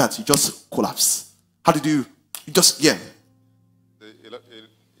when you heard that, you just collapse. How did you just, yeah.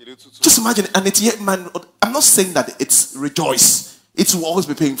 Just imagine an 88 man. I'm not saying that it's rejoice. It will always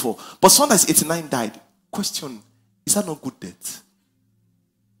be painful. But someone that's 89 died. Question, is that not good death?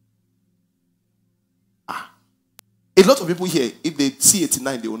 A lot of people here, if they see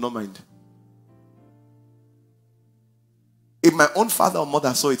 89, they will not mind. If my own father or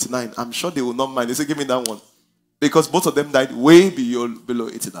mother saw 89, I'm sure they will not mind. They say, give me that one. Because both of them died way below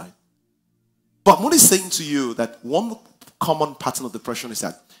 89. But I'm only saying to you that one common pattern of depression is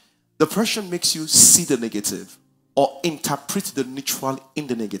that depression makes you see the negative or interpret the neutral in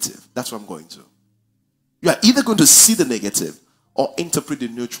the negative. That's what I'm going to. You are either going to see the negative or interpret the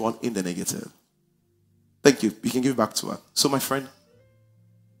neutral in the negative. Thank you. You can give it back to her. So, my friend,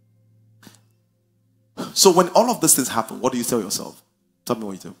 so when all of these things happen, what do you tell yourself? Tell me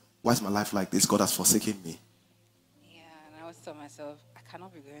what you do. Why is my life like this? God has forsaken me. Yeah, and I always tell myself, I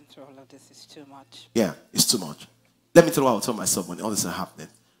cannot be going through all of this. It's too much. Yeah, it's too much. Let me tell you what I'll tell myself when all this is happening.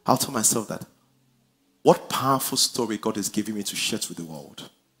 I'll tell myself that what powerful story God is giving me to share with the world.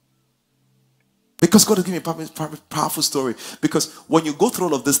 Because God is giving me a powerful story. Because when you go through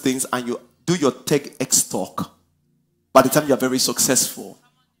all of these things and you do your TEDx talk, by the time you're very successful.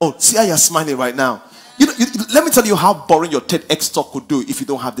 Oh, see how you're smiling right now. Let me tell you how boring your TEDx talk could do if you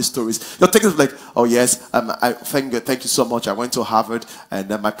don't have these stories. Your TEDx is like, oh yes, I thank you so much. I went to Harvard and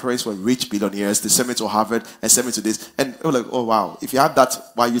my parents were rich billionaires. They sent me to Harvard and sent me to this. And you're like, oh wow, if you have that,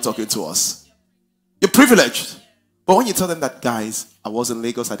 why are you talking to us? You're privileged. But when you tell them that, guys, I was in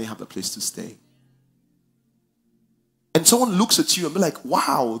Lagos, I didn't have a place to stay. And someone looks at you and be like,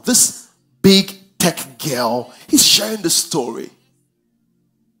 wow, this big tech girl, he's sharing the story.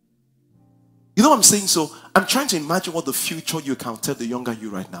 You know what I'm saying? So I'm trying to imagine what the future you can tell the younger you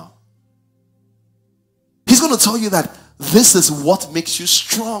right now. He's going to tell you that this is what makes you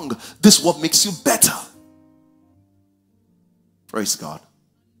strong. This is what makes you better. Praise God.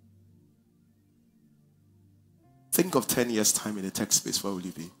 Think of 10 years' time in the tech space. Where will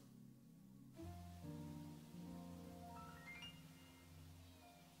you be?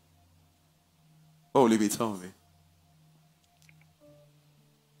 What will you be? Tell me.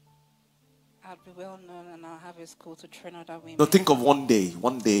 I'll be well known and I'll have a school to train other women. No, think of one day,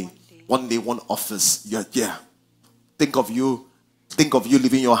 one office. Yeah. Think of you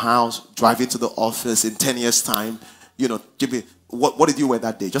leaving your house, driving to the office in 10 years' time. You know, Jimmy, what did you wear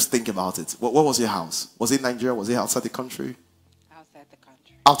that day? Just think about it. What was your house? Was it Nigeria? Was it outside the country? Outside the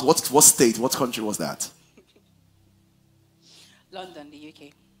country. What state? What country was that? London, the UK.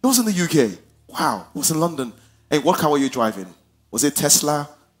 It was in the UK. Wow, it was in London. Hey, what car were you driving? Was it Tesla?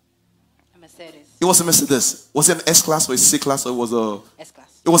 A Mercedes. It was a Mercedes. Was it an S-Class or a C-Class or it was a...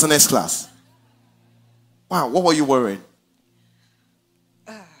 S-Class. It was an S-Class. Wow, what were you wearing?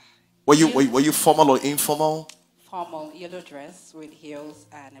 Were you formal or informal? Formal, yellow dress with heels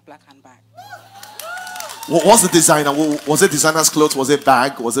and a black handbag. What was the designer? Was it designer's clothes? Was it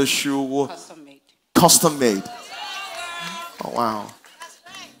bag? Was it shoe? Custom made. Custom made. Oh, wow.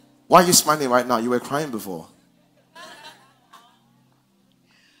 Why are you smiling right now? You were crying before.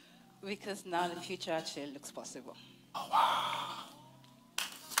 Because now the future actually looks possible. Oh, wow.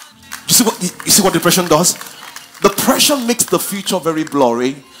 You see what depression does? Depression makes the future very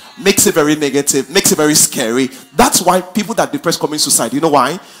blurry, makes it very negative, makes it very scary. That's why people that depressed commit suicide. You know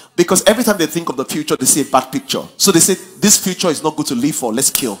why? Because every time they think of the future, they see a bad picture. So they say, this future is not good to live for. Let's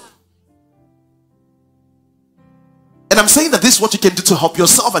kill. And I'm saying that this is what you can do to help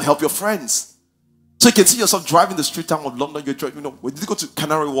yourself and help your friends. So you can see yourself driving the street town of London. You're driving, did you go to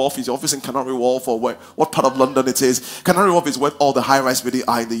Canary Wharf? Is your office in Canary Wharf or what part of London it is? Canary Wharf is where all the high-rise really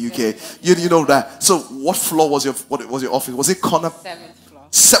are in the UK. You know that. So what floor was your office? Was it corner? 7th floor.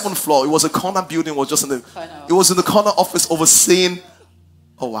 7th floor. It was a corner building. It was just in the corner. It was in the corner office overseeing.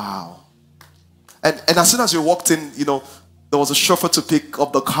 Oh wow. And as soon as you walked in, there was a chauffeur to pick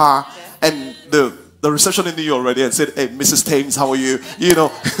up the car, and the receptionist knew you already and said, "Hey, Mrs. Thames, how are you?"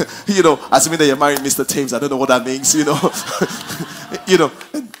 Assuming that you're marrying Mr. Thames. I don't know what that means,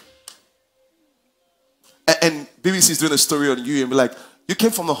 And BBC is doing a story on you and be like, you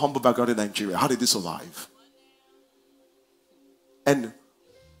came from a humble background in Nigeria. How did you survive? And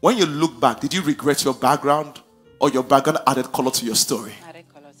when you look back, did you regret your background or your background added color to your story? Added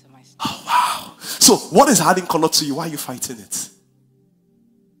color to my story. Oh, wow. So what is adding color to you? Why are you fighting it?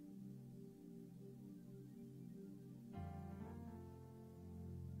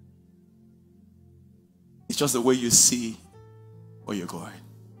 It's just the way you see where you're going.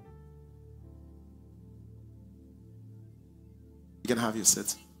 You can have your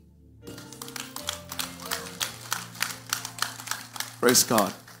seat. Praise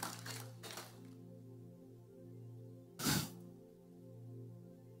God.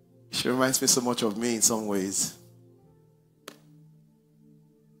 She reminds me so much of me in some ways.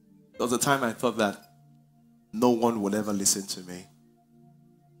 There was a time I thought that no one would ever listen to me.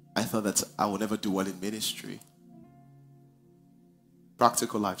 I thought that I would never do well in ministry.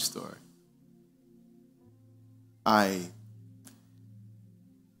 Practical life story. I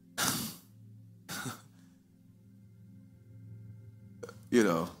you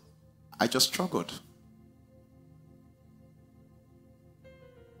know, I just struggled.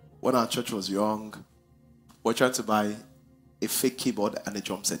 When our church was young, we were trying to buy a fake keyboard and a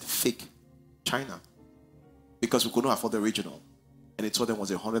drum set. Fake. China. Because we couldn't afford the original. And it told them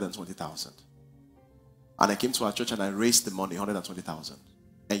was 120,000. And I came to our church and I raised the money, 120,000.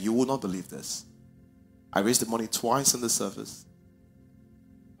 And you will not believe this. I raised the money twice in the service.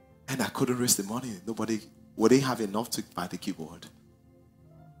 And I couldn't raise the money. Would they have enough to buy the keyboard?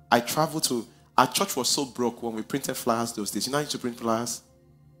 I traveled to, our church was so broke when we printed flyers those days. You know how you used to print flyers?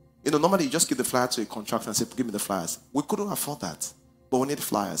 You know, normally you just give the flyer to a contractor and say, give me the flyers. We couldn't afford that. But we need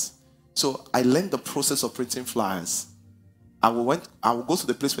flyers. So I learned the process of printing flyers. I will go to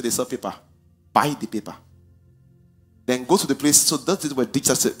the place where they sell paper. Buy the paper. Then go to the place. So that is where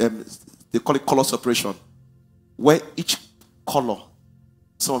they call it color separation. Where each color,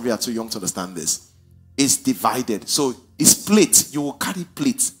 some of you are too young to understand this, is divided. So it's plates. You will carry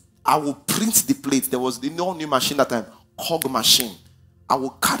plates. I will print the plates. There was no new machine that time, Hog machine. I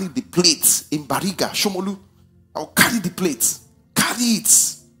will carry the plates in Bariga, Shomolu. I will carry the plates. Carry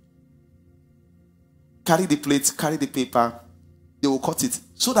it. Carry the plates, carry the paper. They will cut it.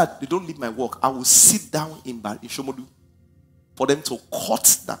 So that they don't leave my work, I will sit down in Shomolu for them to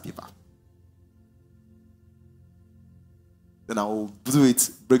cut that paper. Then I will do it,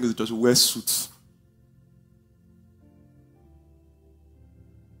 bring it to church, wear suits.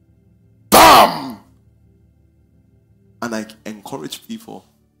 BAM! And I encourage people.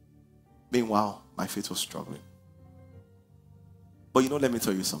 Meanwhile, my faith was struggling. But you know, let me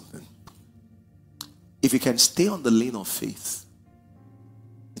tell you something. If you can stay on the lane of faith,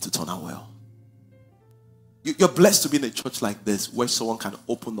 it will turn out well. You're blessed to be in a church like this where someone can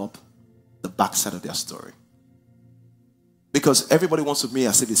open up the backside of their story. Because everybody wants to be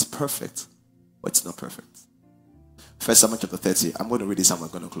as if it's perfect, but it's not perfect. 1 Samuel chapter 30. I'm going to read this and we're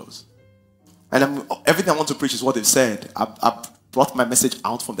going to close. And everything I want to preach is what they've said. I brought my message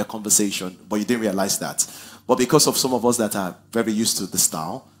out from the conversation, but you didn't realize that. But because of some of us that are very used to the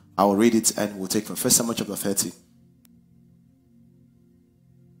style, I will read it and we'll take from 1 Samuel chapter 30.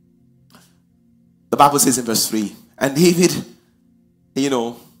 The Bible says in verse 3, and David, you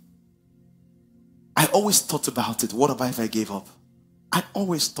know, I always thought about it. What about if I gave up? I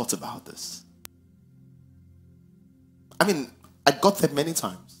always thought about this. I mean, I got there many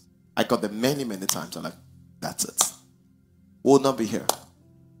times. I got there many, many times. I'm like, that's it. We'll not be here.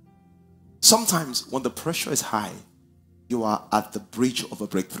 Sometimes when the pressure is high, you are at the bridge of a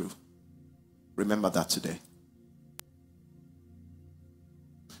breakthrough. Remember that today.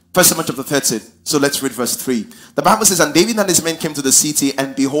 1 Samuel chapter 30. So let's read verse 3. The Bible says, and David and his men came to the city,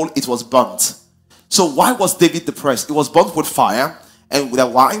 and behold, it was burnt. So why was David depressed? It was burnt with fire, and their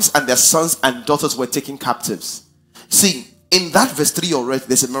wives and their sons and daughters were taken captives. See, in that verse 3 already,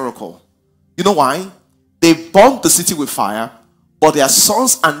 there's a miracle. You know why? They burnt the city with fire, but their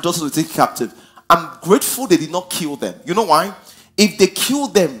sons and daughters were taken captive. I'm grateful they did not kill them. You know why? If they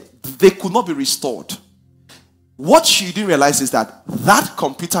killed them, they could not be restored. What you didn't realize is that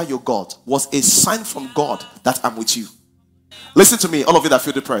computer you got was a sign from God that I'm with you. Listen to me, all of you that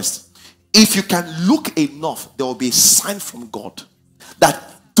feel depressed. If you can look enough, there will be a sign from God that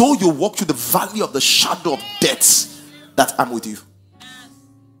though you walk through the valley of the shadow of death, that I'm with you.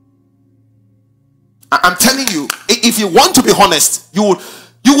 I'm telling you, if you want to be honest, you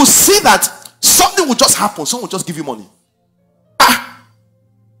will see that something will just happen. Someone will just give you money.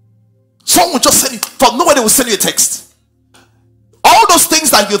 Someone will just send you, from nowhere they will send you a text. All those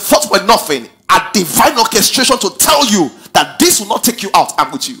things that you thought were nothing are divine orchestration to tell you that this will not take you out.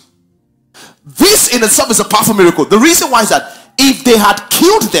 I'm with you. This in itself is a powerful miracle. The reason why is that if they had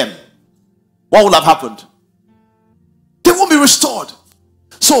killed them, what would have happened? They won't be restored.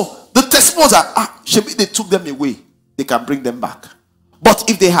 So the testimonies are, maybe they took them away, they can bring them back. But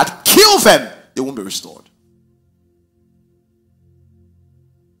if they had killed them, they won't be restored.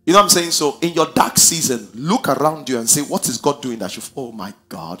 You know what I'm saying? So in your dark season, look around you and say, what is God doing that you, oh my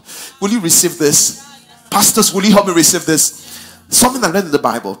God, will you receive this? Pastors, will you help me receive this? Something I read in the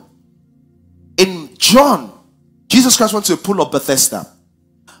Bible. In John, Jesus Christ went to a pool of Bethesda.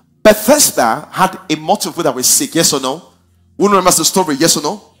 Bethesda had a multitude of people that were sick, yes or no? Who remembers the story, yes or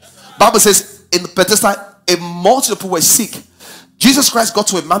no? Bible says in Bethesda, a multitude of people were sick. Jesus Christ got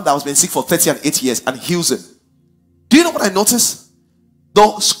to a man that was been sick for 30 and 80 years and heals him. Do you know what I noticed?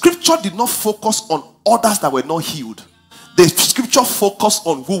 The scripture did not focus on others that were not healed. The scripture focused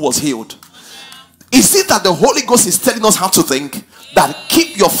on who was healed. Is it that the Holy Ghost is telling us how to think? That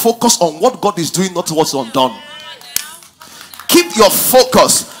keep your focus on what God is doing, not what's undone. Keep your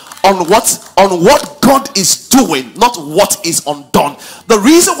focus on what God is doing, not what is undone. The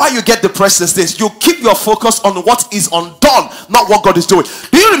reason why you get depressed is this: you keep your focus on what is undone, not what God is doing.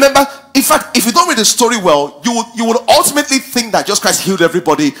 Do you remember? In fact, if you don't read the story well, you would ultimately think that Jesus Christ healed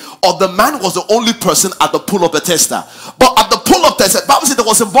everybody, or the man was the only person at the pool of Bethesda. But at the pool of Bethesda, the Bible said there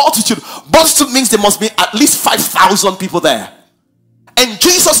was a multitude. Multitude means there must be at least 5,000 people there. And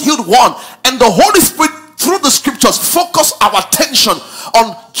Jesus healed one, and the Holy Spirit, through the scriptures, focus our attention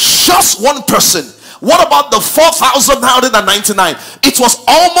on just one person. What about the 4,999? It was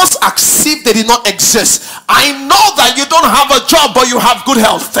almost as if they did not exist. I know that you don't have a job, but you have good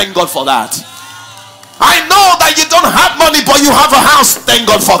health. Thank God for that. I know that you don't have money, but you have a house. Thank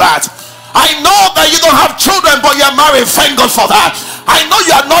God for that. I know that you don't have children, but you are married. Thank God for that. I know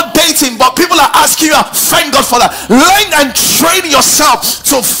you are not dating, but people are asking you. Thank God for that. Learn and train yourself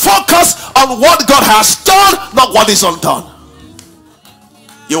to focus on what God has done, not what is undone.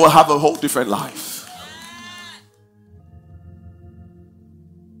 You will have a whole different life.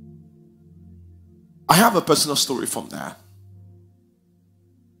 I have a personal story from there.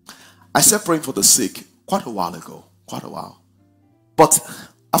 I started praying for the sick quite a while ago. Quite a while. But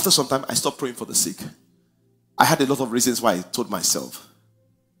after some time, I stopped praying for the sick. I had a lot of reasons why I told myself.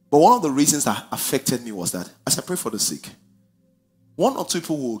 But one of the reasons that affected me was that as I pray for the sick, 1 or 2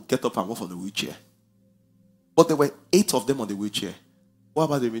 people will get up and walk from the wheelchair. But there were 8 of them on the wheelchair. What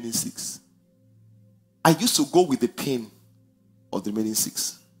about the remaining 6? I used to go with the pain of the remaining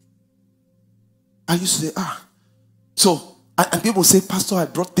 6. I used to say, So, and people say, Pastor, I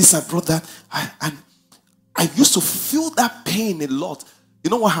brought this, I brought that. And I used to feel that pain a lot. You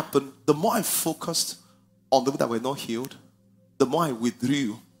know what happened? The more I focused on the people that were not healed, the more I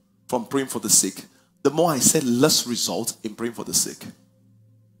withdrew from praying for the sick, the more I said less result in praying for the sick.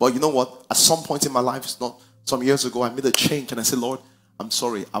 But you know what? At some point in my life, some years ago, I made a change and I said, Lord, I'm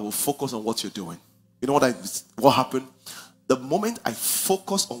sorry, I will focus on what you're doing. You know what happened? The moment I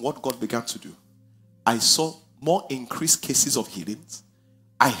focused on what God began to do, I saw more increased cases of healings.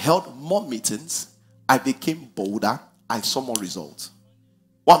 I held more meetings. I became bolder. I saw more results.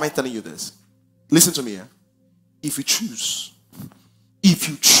 Why am I telling you this? Listen to me here. If you choose,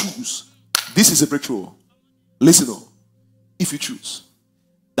 this is a breakthrough. Listen up. If you choose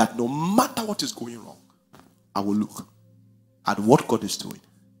that no matter what is going wrong, I will look at what God is doing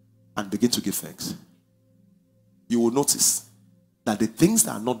and begin to give thanks, you will notice that the things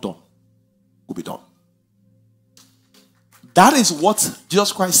that are not done will be done. That is what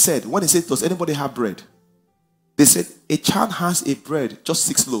Jesus Christ said when he said, does anybody have bread? They said, a child has a bread, just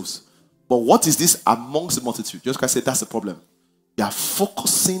 6 loaves. But what is this amongst the multitude? Jesus Christ said, that's the problem. They are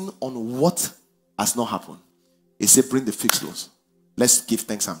focusing on what has not happened. He said, bring the 6 loaves. Let's give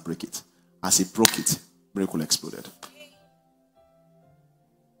thanks and break it. As he broke it, miracle exploded.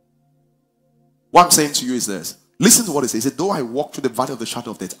 What I'm saying to you is this. Listen to what he says. He said, though I walk through the valley of the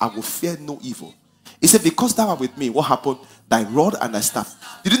shadow of death, I will fear no evil. He said, because thou art with me, what happened? Thy rod and thy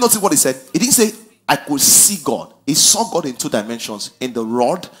staff. Did you notice what he said? He didn't say, I could see God. He saw God in 2 dimensions, in the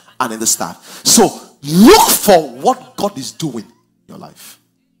rod and in the staff. So, look for what God is doing in your life.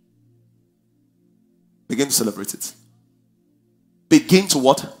 Begin to celebrate it. Begin to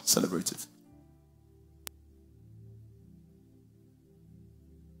what? Celebrate it.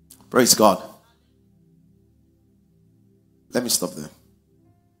 Praise God. Let me stop there.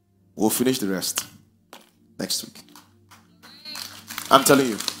 We'll finish the rest next week. I'm telling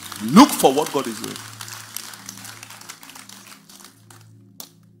you, look for what God is doing.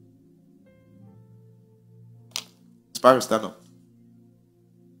 Sparrow, stand up.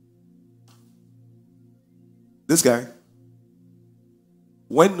 This guy,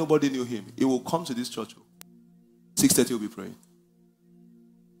 when nobody knew him, he will come to this church. 6:30 he'll be praying.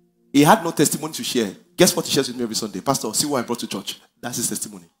 He had no testimony to share. Guess what he shares with me every Sunday? Pastor, see what I brought to church. That's his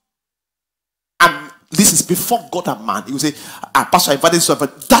testimony. And this is before God and man. He will say, Pastor, I invited you.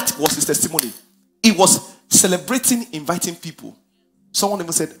 But that was his testimony. He was celebrating, inviting people. Someone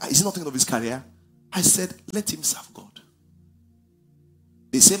even said, is he not thinking of his career? I said, let him serve God.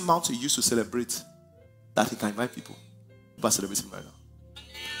 The same mount he used to celebrate, that he can invite people. People are celebrating right now.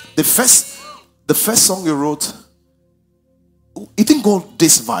 The first song he wrote, it didn't go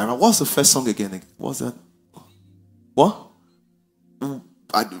this viral. What's the first song again? What was that? What?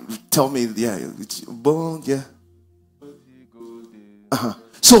 Tell me, yeah. It's born, yeah.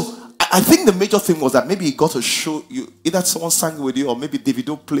 So, I think the major thing was that maybe he got to show you, either someone sang with you or maybe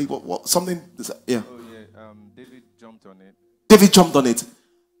Davido played something. Yeah. Oh, yeah. David jumped on it. David jumped on it.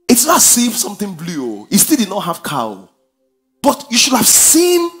 It's not as if something blew. He still did not have cow. But you should have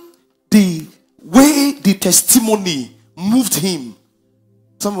seen the way the testimony moved him.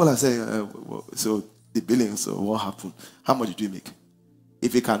 Some people are saying, so the billing. So what happened? How much did you make?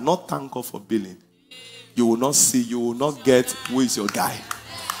 If you cannot thank God for billing, you will not see, you will not get who is your guy.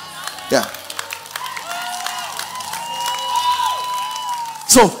 Yeah.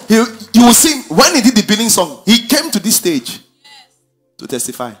 So you will see when he did the billing song, he came to this stage to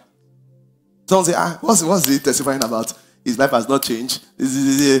testify. Someone say, what's he testifying about? His life has not changed.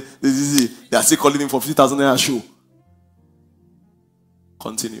 They are still calling him for 50,000 naira show.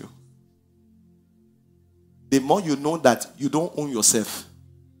 Continue. The more you know that you don't own yourself,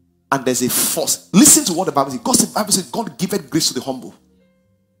 and there's a force. Listen to what the Bible says. The Bible says, God giveth grace to the humble.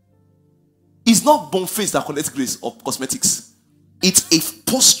 It's not bone face that collects grace or cosmetics. It's a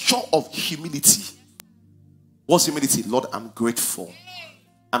posture of humility. What's humility? Lord, I'm grateful.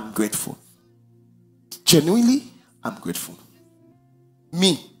 I'm grateful. Genuinely, I'm grateful.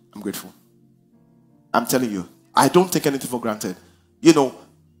 Me, I'm grateful. I'm telling you, I don't take anything for granted. You know,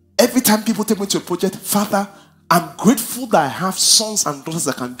 every time people take me to a project, Father, I'm grateful that I have sons and daughters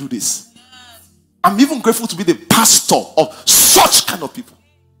that can do this. I'm even grateful to be the pastor of such kind of people.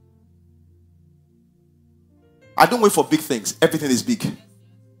 I don't wait for big things. Everything is big.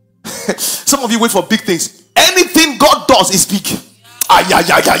 Some of you wait for big things. Anything God does is big.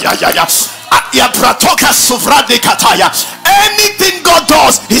 Anything God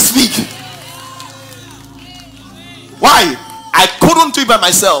does is big. Why? I couldn't do it by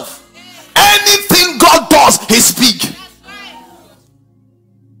myself. Anything God does is big.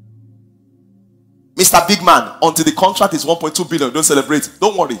 Mr. Big Man, until the contract is 1.2 billion, don't celebrate.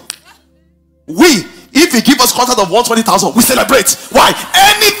 Don't worry. If he gives us contract of 120,000, we celebrate. Why?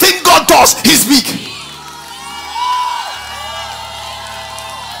 Anything God does is big.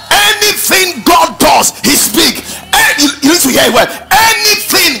 Anything God does is big. You need to hear it well.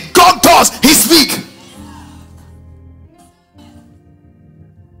 Anything God does is big.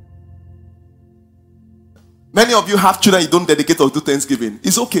 Many of you have children you don't dedicate or do Thanksgiving.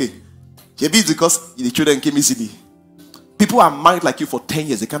 It's okay. Maybe it's because the children came easily. People are married like you for 10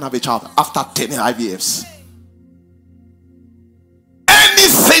 years. They can't have a child after 10 IVFs.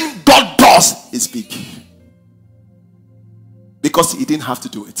 Anything God does is big. Because he didn't have to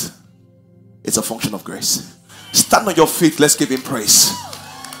do it. It's a function of grace. Stand on your feet. Let's give him praise.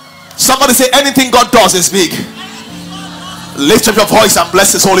 Somebody say, anything God does is big. Lift up your voice and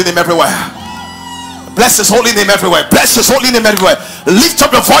bless his holy name everywhere. Bless his holy name everywhere. Bless his holy name everywhere. Lift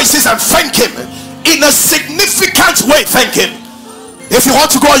up your voices and thank him in a significant way. Thank him. If you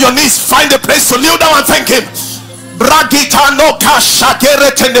want to go on your knees, find a place to kneel down and thank him. Bragitano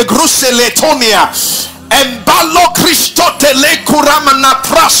kashagere tenegruse letonia embalo kristotele kuramana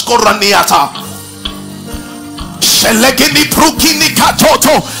praskoraniata shelegini prukini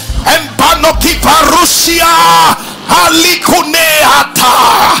katoto embano kiparusia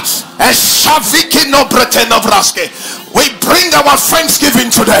alikuneata. We bring our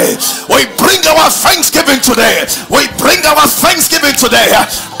thanksgiving today. We bring our thanksgiving today. We bring our thanksgiving today.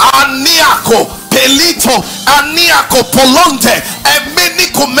 Aniako pelito aniako polonte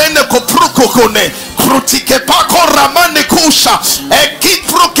emeniko meneko prukokone krutike pako ramane kusha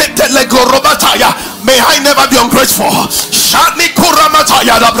ekipruke telegorobataya. May I never be ungrateful. Shani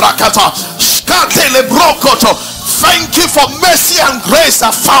kuramataya da brakata skatele brokoto. Thank you for mercy and grace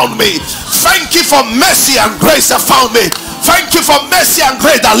that found me. Thank you for mercy and grace that found me. Thank you for mercy and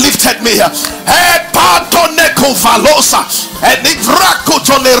grace that lifted me. Epatoneko valosa, enivrako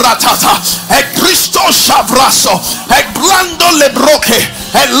ratata, Cristo shavraso, blando lebroke,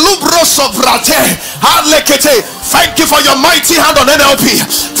 lubroso vrate, alekete. Thank you for your mighty hand on NLP.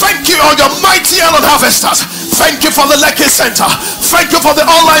 Thank you for your mighty hand on Harvesters. Thank you for the Lekki Center. Thank you for the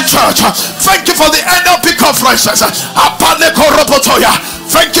online church. Thank you for the NLP conferences.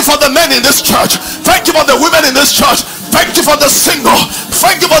 Thank you for the men in this church. Thank you for the women in this church. Thank you for the single.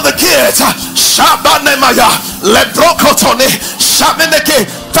 Thank you for the kids. Shabanemaya, Lebrokotone, Shameneke.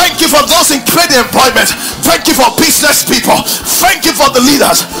 Thank you for those in creative employment. Thank you for business people. Thank you for the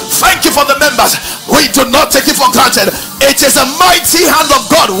leaders. Thank you for the members. We do not take it for granted. It is a mighty hand of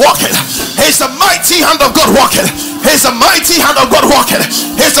God walking. It's a mighty hand of God walking. It's a mighty hand of God walking.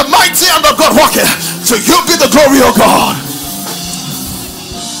 It's a mighty hand of God walking. To you be the glory of God.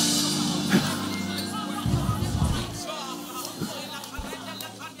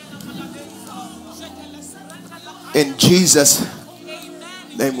 In Jesus'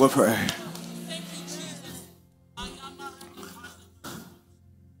 name we pray.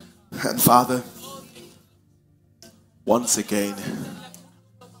 And Father, once again,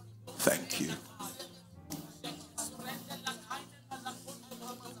 thank you.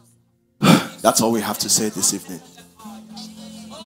 That's all we have to say this evening.